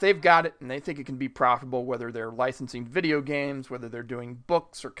 If they've got it and they think it can be profitable, whether they're licensing video games, whether they're doing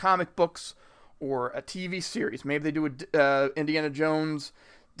books or comic books, or a TV series, maybe they do a Indiana Jones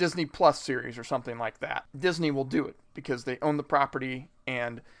Disney Plus series or something like that, Disney will do it because they own the property.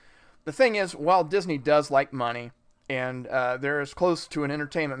 And the thing is, while Disney does like money, and they're as close to an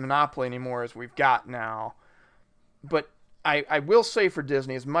entertainment monopoly anymore as we've got now, but I will say for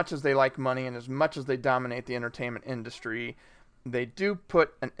Disney, as much as they like money and as much as they dominate the entertainment industry, they do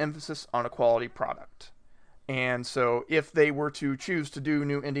put an emphasis on a quality product. And so if they were to choose to do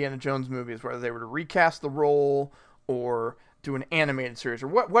new Indiana Jones movies, whether they were to recast the role or do an animated series or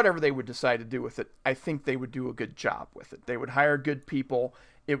whatever they would decide to do with it, I think they would do a good job with it. They would hire good people.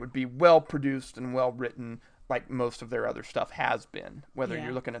 It would be well produced and well written, like most of their other stuff has been. Whether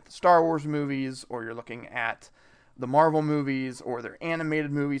you're looking at the Star Wars movies, or you're looking at the Marvel movies, or their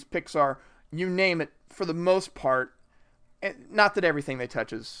animated movies, Pixar, you name it, for the most part. Not that everything they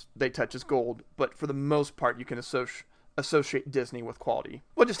touch is gold, but for the most part you can associate Disney with quality.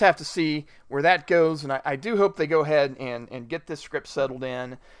 We'll just have to see where that goes, and I do hope they go ahead and get this script settled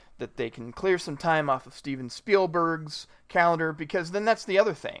in, that they can clear some time off of Steven Spielberg's calendar, because then that's the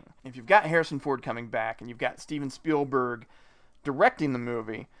other thing. If you've got Harrison Ford coming back and you've got Steven Spielberg directing the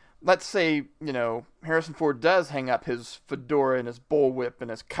movie, let's say, Harrison Ford does hang up his fedora and his bullwhip and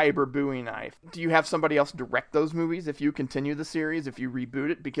his Kyber Bowie knife. Do you have somebody else direct those movies if you continue the series, if you reboot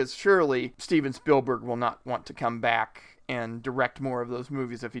it? Because surely Steven Spielberg will not want to come back and direct more of those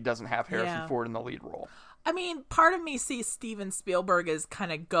movies if he doesn't have Harrison Ford in the lead role. I mean, part of me sees Steven Spielberg as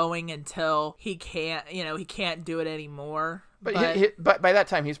kind of going until he can't do it anymore. But by that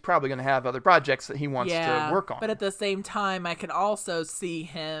time, he's probably going to have other projects that he wants to work on. But at the same time, I could also see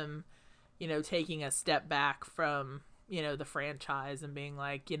him, taking a step back from, the franchise and being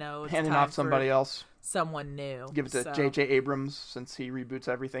like, it's handing time off somebody else. Someone new. Give it to J.J. Abrams since he reboots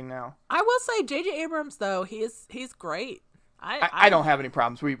everything now. I will say J.J. Abrams, though, he's great. I don't have any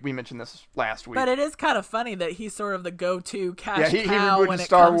problems. We mentioned this last week. But it is kind of funny that he's sort of the go-to cash he cow rebooted when it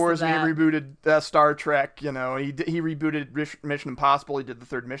Star comes Wars to that. and he rebooted Star Trek. He rebooted Mission Impossible. He did the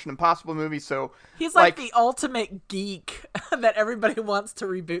third Mission Impossible movie. So he's like the ultimate geek that everybody wants to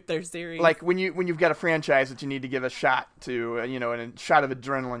reboot their series. Like when you've got a franchise that you need to give a shot to, and a shot of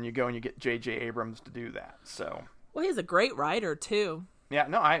adrenaline, you go and you get J.J. Abrams to do that. So well, he's a great writer too. Yeah,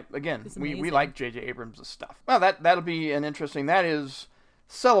 no, we like J.J. Abrams' stuff. Well, that'll be an interesting. That is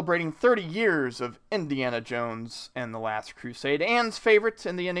celebrating 30 years of Indiana Jones and the Last Crusade. Anne's favorite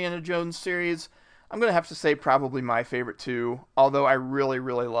in the Indiana Jones series. I'm going to have to say probably my favorite too, although I really,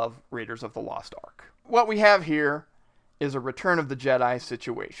 really love Raiders of the Lost Ark. What we have here is a Return of the Jedi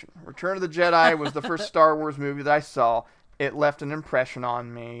situation. Return of the Jedi was the first Star Wars movie that I saw. It left an impression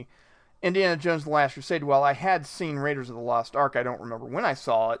on me. Indiana Jones and the Last Crusade, while I had seen Raiders of the Lost Ark, I don't remember when I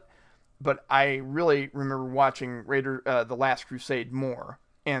saw it, but I really remember watching the Last Crusade more.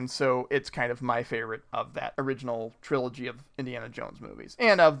 And so it's kind of my favorite of that original trilogy of Indiana Jones movies.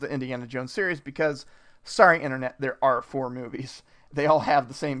 And of the Indiana Jones series, because, sorry Internet, there are 4 movies. They all have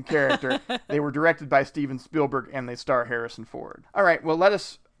the same character. They were directed by Steven Spielberg, and they star Harrison Ford. All right, well, let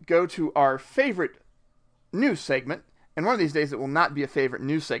us go to our favorite news segment. And one of these days, it will not be a favorite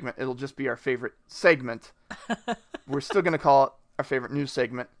news segment. It'll just be our favorite segment. We're still going to call it our favorite news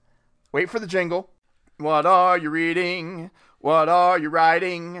segment. Wait for the jingle. What are you reading? What are you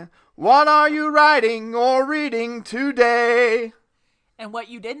writing? What are you writing or reading today? And what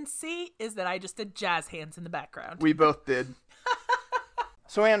you didn't see is that I just did jazz hands in the background. We both did.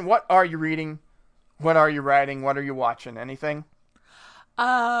 So, Anne, what are you reading? What are you writing? What are you watching? Anything?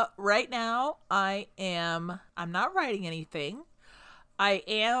 Right now I'm not writing anything. I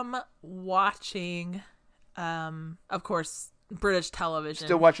am watching, of course, British television.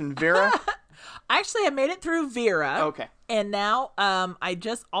 Still watching Vera? Actually, I made it through Vera. Okay. And now, I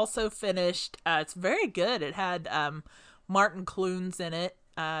just also finished, it's very good. It had, Martin Clunes in it.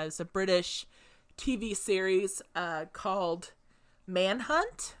 It's a British TV series, called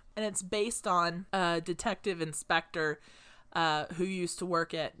Manhunt. And it's based on a detective inspector who used to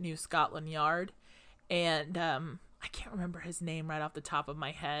work at New Scotland Yard. And I can't remember his name right off the top of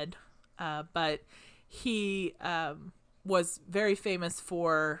my head. But he was very famous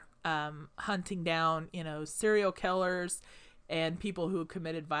for hunting down, serial killers and people who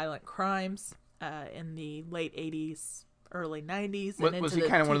committed violent crimes in the late 80s, early 90s. Was he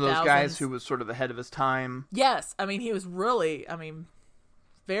kind of one of those guys who was sort of ahead of his time? Yes. I mean, he was really,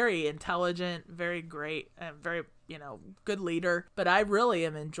 very intelligent, very great, and very, good leader. But I really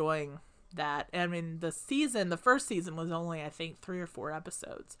am enjoying that. I mean, the first season was only, I think, 3 or 4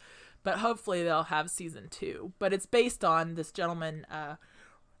 episodes. But hopefully they'll have season 2. But it's based on this gentleman,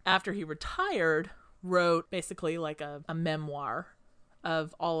 after he retired, wrote basically like a memoir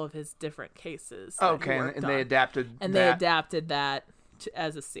of all of his different cases. Okay, and they adapted that. They adapted that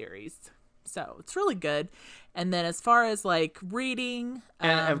as a series. So it's really good. And then as far as like reading...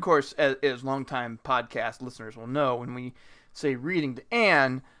 and of course, as longtime podcast listeners will know, when we say reading to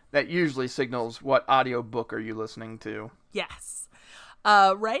Anne, that usually signals what audiobook are you listening to? Yes.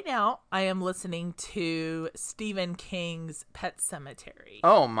 Right now, I am listening to Stephen King's Pet Sematary.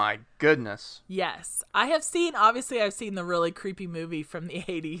 Oh my goodness. Yes. I've seen the really creepy movie from the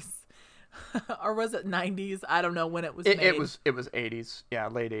 80s. Or was it 90s? I don't know when it was made. It was 80s. Yeah,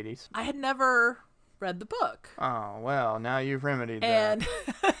 late 80s. I had never read the book. Oh, well, now you've remedied that.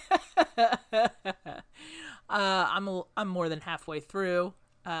 And I'm more than halfway through.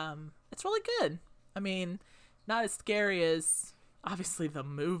 It's really good. I mean, not as scary as obviously the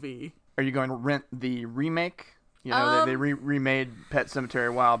movie. Are you going to rent the remake? They remade Pet Sematary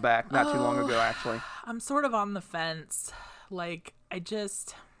a while back, not too long ago, actually. I'm sort of on the fence. Like,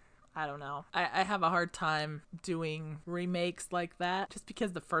 I don't know. I have a hard time doing remakes like that just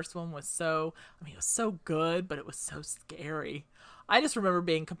because the first one was it was so good, but it was so scary. I just remember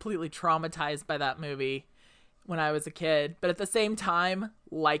being completely traumatized by that movie. when I was a kid, but at the same time,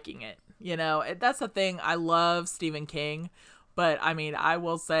 liking it. That's the thing. I love Stephen King, but I mean, I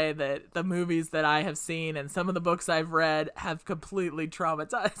will say that the movies that I have seen and some of the books I've read have completely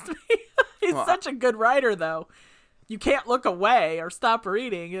traumatized me. He's such a good writer, though. You can't look away or stop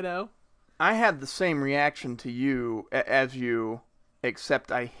reading. I had the same reaction to you as you,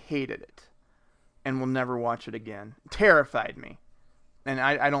 except I hated it and will never watch it again. It terrified me. And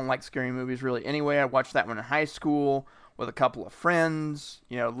I don't like scary movies really anyway. I watched that one in high school with a couple of friends,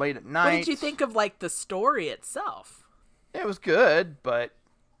 late at night. What did you think of, the story itself? It was good, but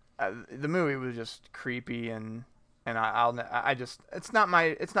the movie was just creepy, and it's not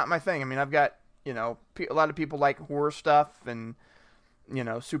my thing. I mean, I've got, a lot of people like horror stuff and,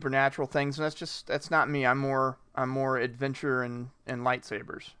 supernatural things, and that's not me. I'm more adventure and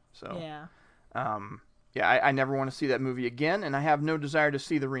lightsabers. So yeah. I never want to see that movie again, and I have no desire to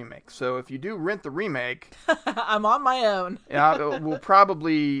see the remake. So if you do rent the remake... I'm on my own. We'll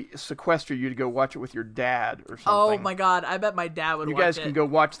probably sequester you to go watch it with your dad or something. Oh my God, I bet my dad would watch it. You guys can go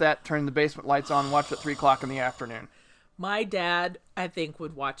watch that, turn the basement lights on, and watch it at 3 o'clock in the afternoon. My dad, I think,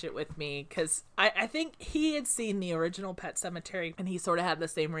 would watch it with me, because I think he had seen the original Pet Sematary, and he sort of had the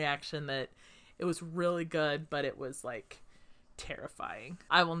same reaction, that it was really good, but it was, terrifying.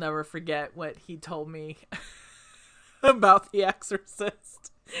 I will never forget what he told me about The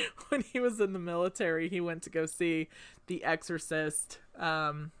Exorcist. When he was in the military, he went to go see The Exorcist.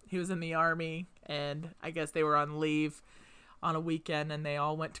 He was in the Army, and I guess they were on leave on a weekend, and they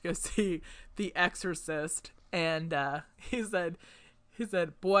all went to go see The Exorcist. And he said,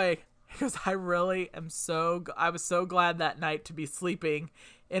 boy, he goes, I really am I was so glad that night to be sleeping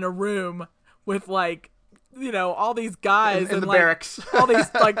in a room with all these guys in the barracks, all these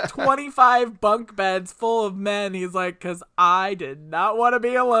 25 bunk beds full of men. He's like, because I did not want to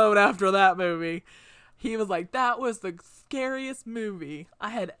be alone after that movie. He was like, that was the scariest movie I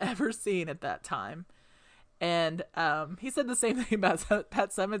had ever seen at that time. And he said the same thing about Pet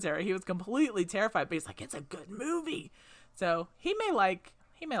Sematary. He was completely terrified, but he's like, it's a good movie. So he may like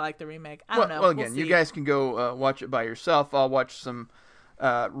the remake. I don't know. Well, again, you guys can go watch it by yourself. I'll watch some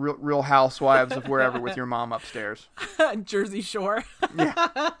Real Housewives of wherever with your mom upstairs. Jersey Shore.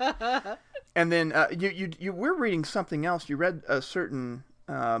 Yeah. And then you were reading something else. You read a certain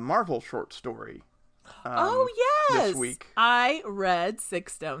Marvel short story. Oh yes. This week I read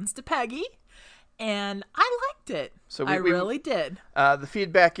Six Stones to Peggy, and I liked it. So I really did. The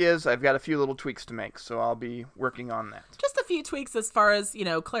feedback is I've got a few little tweaks to make, so I'll be working on that. Just a few tweaks as far as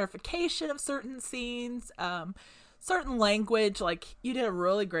clarification of certain scenes. Certain language, you did a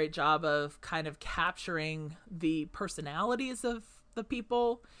really great job of kind of capturing the personalities of the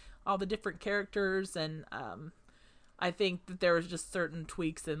people, all the different characters, and I think that there was just certain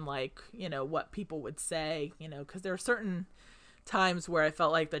tweaks in what people would say, because there are certain times where I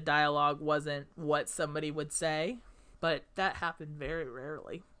felt like the dialogue wasn't what somebody would say, but that happened very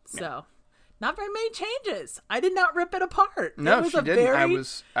rarely. So not very many changes. I did not rip it apart. No, she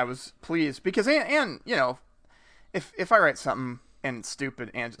didn't. I was pleased because Anne, If I write something and it's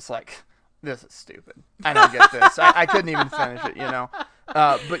stupid and just this is stupid, I don't get this. I couldn't even finish it,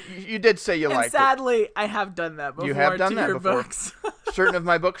 But you did say you liked it. Sadly, I have done that before. You have done that your before. Books. Certain of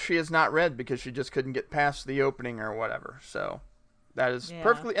my books she has not read because she just couldn't get past the opening or whatever. So that is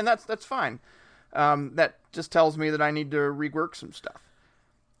perfectly, and that's fine. That just tells me that I need to rework some stuff.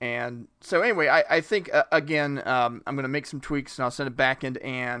 And so anyway, I think, again, I'm going to make some tweaks and I'll send it back into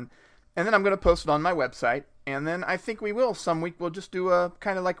Anne. And then I'm going to post it on my website. And then I think some week we'll just do a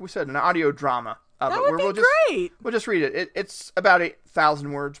kind of like we said, an audio drama. That would be great. We'll just read it. It's about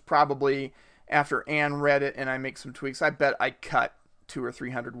 8,000 words probably after Anne read it and I make some tweaks. I bet I cut 200 or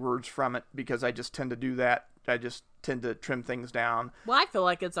 300 words from it because I just tend to do that. I just tend to trim things down. Well, I feel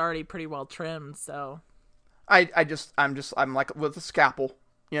like it's already pretty well trimmed, so. I'm like with a scalpel,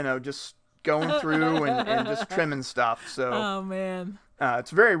 just going through and just trimming stuff. So. Oh, man.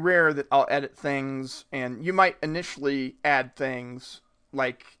 It's very rare that I'll edit things, and you might initially add things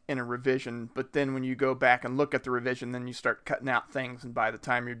in a revision, but then when you go back and look at the revision, then you start cutting out things, and by the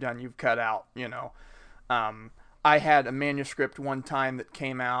time you're done, you've cut out, I had a manuscript one time that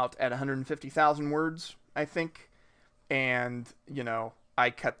came out at 150,000 words, I think, and,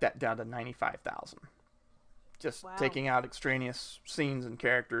 I cut that down to 95,000. Just taking out extraneous scenes and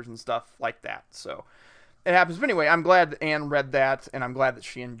characters and stuff like that, so. It happens. But anyway, I'm glad that Anne read that, and I'm glad that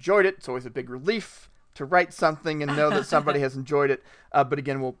she enjoyed it. It's always a big relief to write something and know that somebody has enjoyed it. But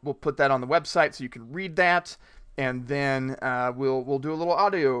again, we'll put that on the website so you can read that, and then we'll do a little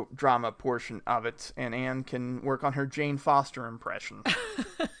audio drama portion of it, and Anne can work on her Jane Foster impression.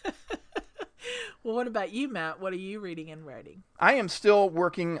 Well, what about you, Matt? What are you reading and writing? I am still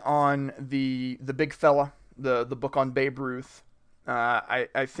working on the big fella, the book on Babe Ruth.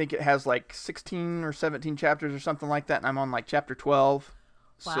 I think it has like 16 or 17 chapters or something like that, and I'm on like chapter 12.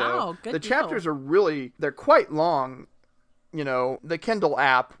 So Wow, the good deal. chapters are really, they're quite long. You know, the Kindle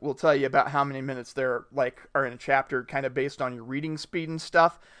app will tell you about how many minutes there like are in a chapter, kind of based on your reading speed and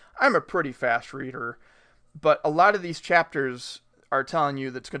stuff. I'm a pretty fast reader, but a lot of these chapters are telling you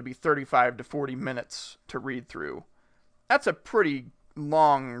that it's going to be 35 to 40 minutes to read through. That's a pretty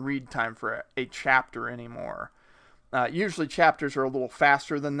long read time for a chapter anymore. Usually chapters are a little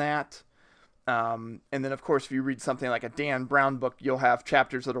faster than that. And then, of course, if you read something like a Dan Brown book, you'll have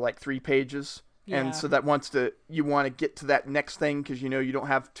chapters that are like 3 pages. And Yeah. so that you want to get to that next thing because you know you don't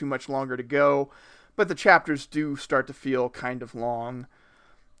have too much longer to go. But the chapters do start to feel kind of long.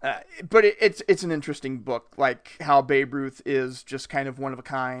 But it's an interesting book, like how Babe Ruth is just kind of one of a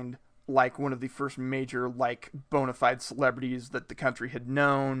kind, like one of the first major like bona fide celebrities that the country had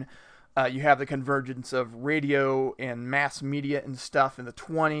known. You have the convergence of radio and mass media and stuff in the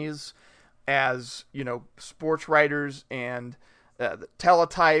 20s as, you know, sports writers and the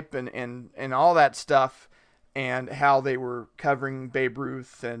teletype and all that stuff, and how they were covering Babe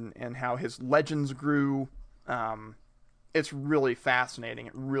Ruth and how his legends grew. It's really fascinating.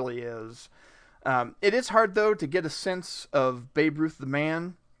 It really is. It is hard, though, to get a sense of Babe Ruth the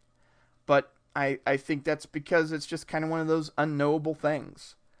man, but I think that's because it's just kind of one of those unknowable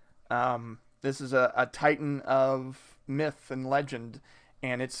things. This is a titan of myth and legend,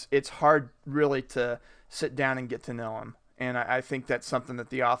 and it's hard really to sit down and get to know him. And I think that's something that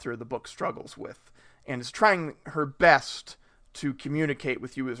the author of the book struggles with, and is trying her best to communicate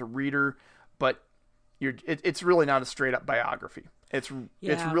with you as a reader, but it's really not a straight up biography. It's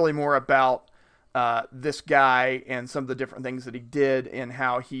Yeah. really more about this guy and some of the different things that he did and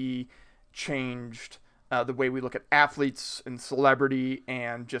how he changed the way we look at athletes and celebrity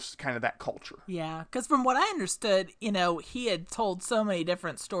and just kind of that culture. Yeah, because from what I understood, he had told so many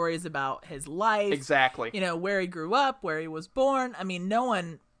different stories about his life, Exactly. where he grew up, where he was born. I mean, no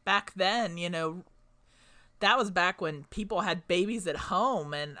one back then, that was back when people had babies at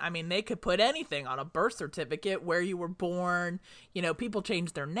home, and I mean, they could put anything on a birth certificate, where you were born. People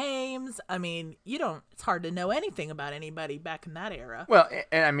changed their names. I mean, it's hard to know anything about anybody back in that era. Well,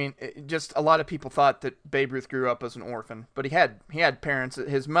 and I mean, just a lot of people thought that Babe Ruth grew up as an orphan, but he had parents.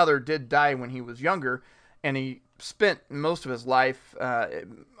 His mother did die when he was younger, and he spent most of his life,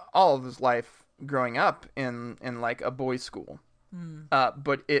 all of his life, growing up in like a boys' school.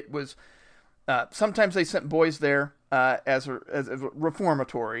 But it was sometimes they sent boys there as a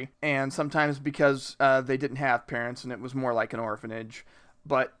reformatory, and sometimes because they didn't have parents and it was more like an orphanage.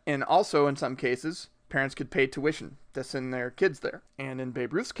 But also in some cases, parents could pay tuition to send their kids there. And in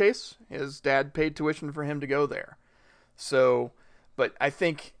Babe Ruth's case, his dad paid tuition for him to go there. So, but I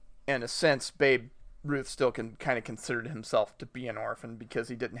think in a sense, Babe Ruth still can kind of consider himself to be an orphan because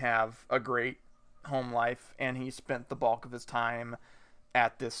he didn't have a great home life, and he spent the bulk of his time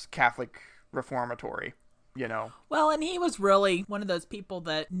at this Catholic reformatory, Well, and he was really one of those people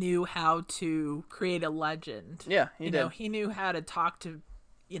that knew how to create a legend. Yeah, he did. He knew how to talk to,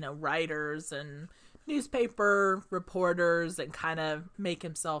 writers and newspaper reporters and kind of make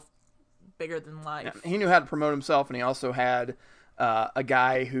himself bigger than life. He knew how to promote himself, and he also had a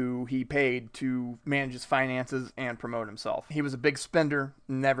guy who he paid to manage his finances and promote himself. He was a big spender,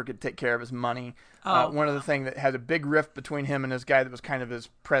 never could take care of his money. One of the things that had a big rift between him and his guy that was kind of his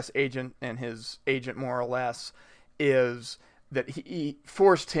press agent and his agent more or less is that he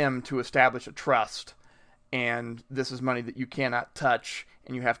forced him to establish a trust. And this is money that you cannot touch,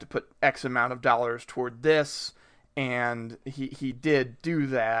 and you have to put X amount of dollars toward this. And he did do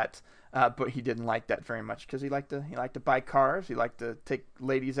that. But he didn't like that very much because he liked to buy cars. He liked to take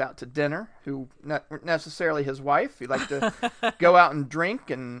ladies out to dinner who weren't necessarily his wife. He liked to go out and drink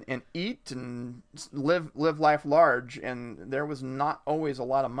and eat and live life large. And there was not always a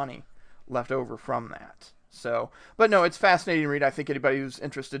lot of money left over from that. So, but no, it's fascinating to read. I think anybody who's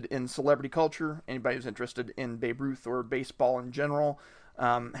interested in celebrity culture, anybody who's interested in Babe Ruth or baseball in general,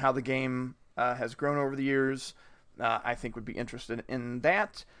 how the game has grown over the years, I think would be interested in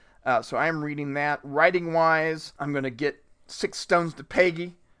that. So I'm reading that. Writing-wise, I'm going to get Six Stones to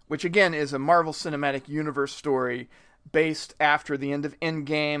Peggy, which again is a Marvel Cinematic Universe story based after the end of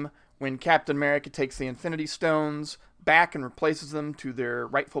Endgame, when Captain America takes the Infinity Stones back and replaces them to their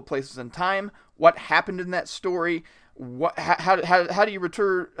rightful places in time. What happened in that story? How do you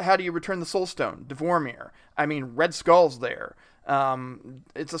return the Soul Stone to Vormir? I mean, Red Skull's there.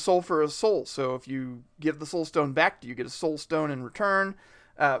 It's a soul for a soul. So if you give the Soul Stone back, do you get a Soul Stone in return?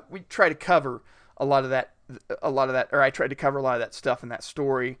 we try to cover a lot of that, or I tried to cover a lot of that stuff in that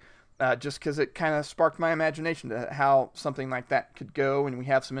story, just because it kind of sparked my imagination to how something like that could go, and we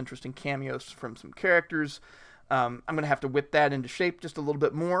have some interesting cameos from some characters. I'm going to have to whip that into shape just a little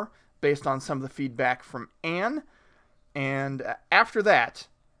bit more based on some of the feedback from Anne. And after that,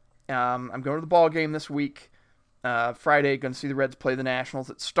 I'm going to the ball game this week. Friday, going to see the Reds play the Nationals.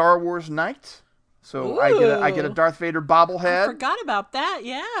 It's Star Wars night. So I get a Darth Vader bobblehead. I forgot about that,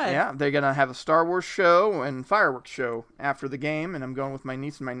 yeah. Yeah, they're going to have a Star Wars show and fireworks show after the game, and I'm going with my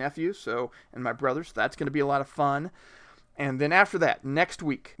niece and my nephew, and my brother, so that's going to be a lot of fun. And then after that, next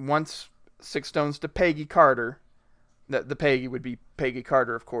week, once Six Stones to Peggy Carter, the Peggy would be Peggy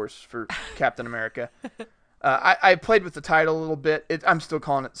Carter, of course, for Captain America. I played with the title a little bit. I'm still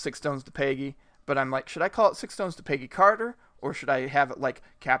calling it Six Stones to Peggy, but I'm like, should I call it Six Stones to Peggy Carter? Or should I have it like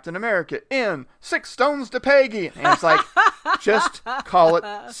Captain America in Six Stones to Peggy? And it's like, just call it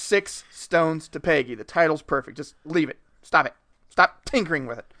Six Stones to Peggy. The title's perfect. Just leave it. Stop it. Stop tinkering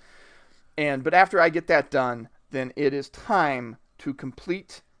with it. But after I get that done, then it is time to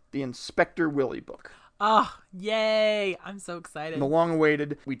complete the Inspector Willie book. Oh, yay. I'm so excited. The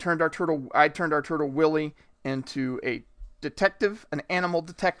long-awaited. I turned our turtle Willie into a detective, an animal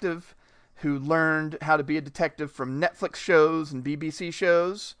detective, who learned how to be a detective from Netflix shows and BBC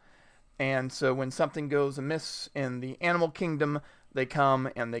shows. And so when something goes amiss in the animal kingdom, they come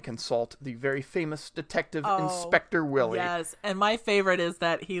and they consult the very famous detective Inspector Willie. Yes, and my favorite is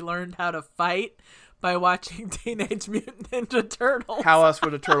that he learned how to fight by watching Teenage Mutant Ninja Turtles. How else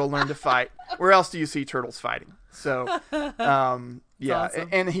would a turtle learn to fight? Where else do you see turtles fighting? So, yeah. Awesome.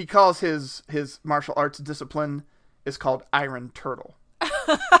 And he calls his martial arts discipline is called Iron Turtle.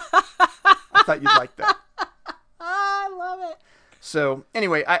 I thought you'd like that. I love it. So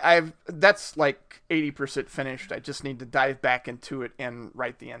anyway, that's like 80% finished. I just need to dive back into it and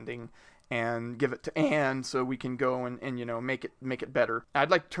write the ending and give it to Anne so we can go and make it better. I'd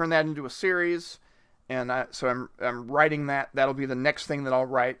like to turn that into a series, and so I'm writing that. That'll be the next thing that I'll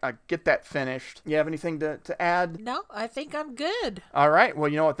write. I get that finished. You have anything to add? No, I think I'm good. All right. Well,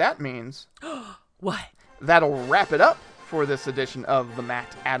 you know what that means. What? That'll wrap it up for this edition of the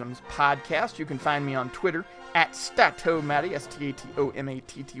Matt Adams Podcast. You can find me on Twitter at Statomatty,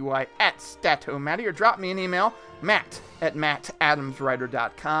 STATOMATTY, at Statomatty, or drop me an email,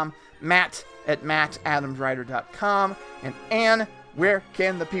 matt@mattadamswriter.com, matt@mattadamswriter.com, and Anne, where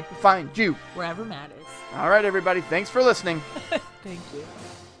can the people find you? Wherever Matt is. All right, everybody. Thanks for listening. Thank you.